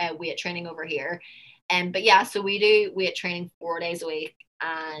weight training over here. And but yeah, so we do weight training 4 days a week,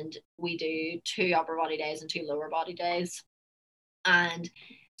 and we do 2 upper body days and 2 lower body days. And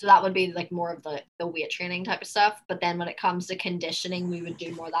so that would be like more of the weight training type of stuff. But then when it comes to conditioning, we would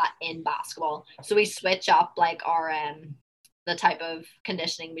do more of that in basketball. So we switch up like our the type of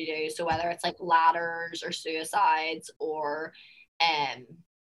conditioning we do. So whether it's like ladders or suicides or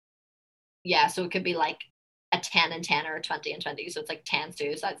yeah, so it could be like a 10 and 10 or a 20 and 20. So it's like 10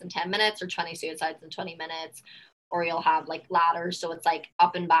 suicides in 10 minutes or 20 suicides in 20 minutes. Or you'll have like ladders. So it's like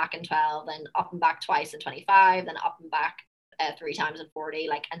up and back in 12, then up and back twice in 25, then up and back 3 times in 40,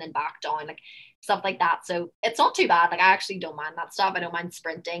 like, and then back down, like stuff like that. So it's not too bad. Like I actually don't mind that stuff. I don't mind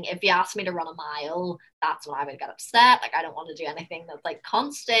sprinting. If you ask me to run a mile, that's when I would get upset. Like I don't want to do anything that's like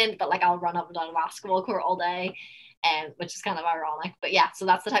constant, but like I'll run up and down a basketball court all day, and which is kind of ironic. But yeah, so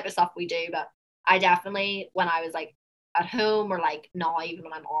that's the type of stuff we do. But I definitely, when I was like at home or like now, even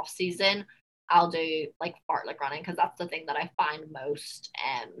when I'm off season, I'll do like fartlek running, because that's the thing that I find most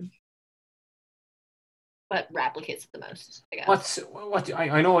but replicates it the most, I guess.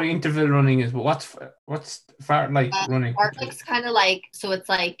 I know what interval running is, but what's fartlek running? Fartlek's kind of like, so it's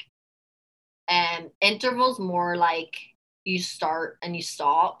like intervals more like you start and you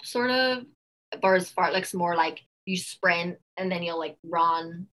stop sort of, whereas fartlek's more like you sprint and then you'll like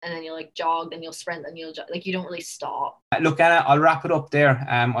run and then you'll like jog, then you'll sprint and you'll like you don't really stop. Look, Anna, I'll wrap it up there.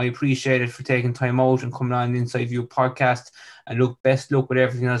 I appreciate it for taking time out and coming on the Inside View podcast. And look, best luck with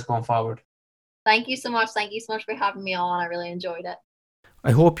everything else going forward. Thank you so much. Thank you so much for having me on. I really enjoyed it.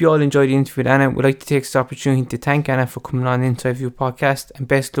 I hope you all enjoyed the interview with Anna. We'd like to take this opportunity to thank Anna for coming on Inside View podcast, and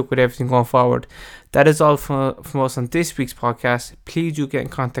best luck with everything going forward. That is all from us on this week's podcast. Please do get in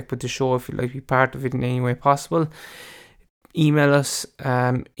contact with the show if you'd like to be part of it in any way possible. Email us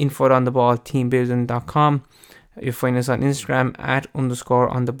info@ontheballteambuilding.com. You'll find us on Instagram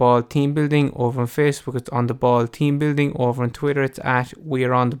 @_ontheballteambuilding. Over on Facebook, it's On The Ball Team Building. Over on Twitter, it's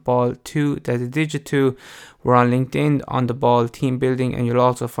 @weareontheball2. That's a digit 2. We're on LinkedIn, On The Ball Team Building, and you'll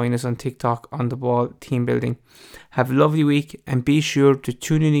also find us on TikTok, On The Ball Team Building. Have a lovely week, and be sure to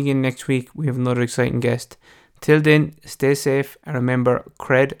tune in again next week. We have another exciting guest. Till then, stay safe, and remember,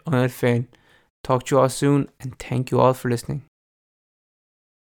 cred on it fain. Talk to you all soon, and thank you all for listening.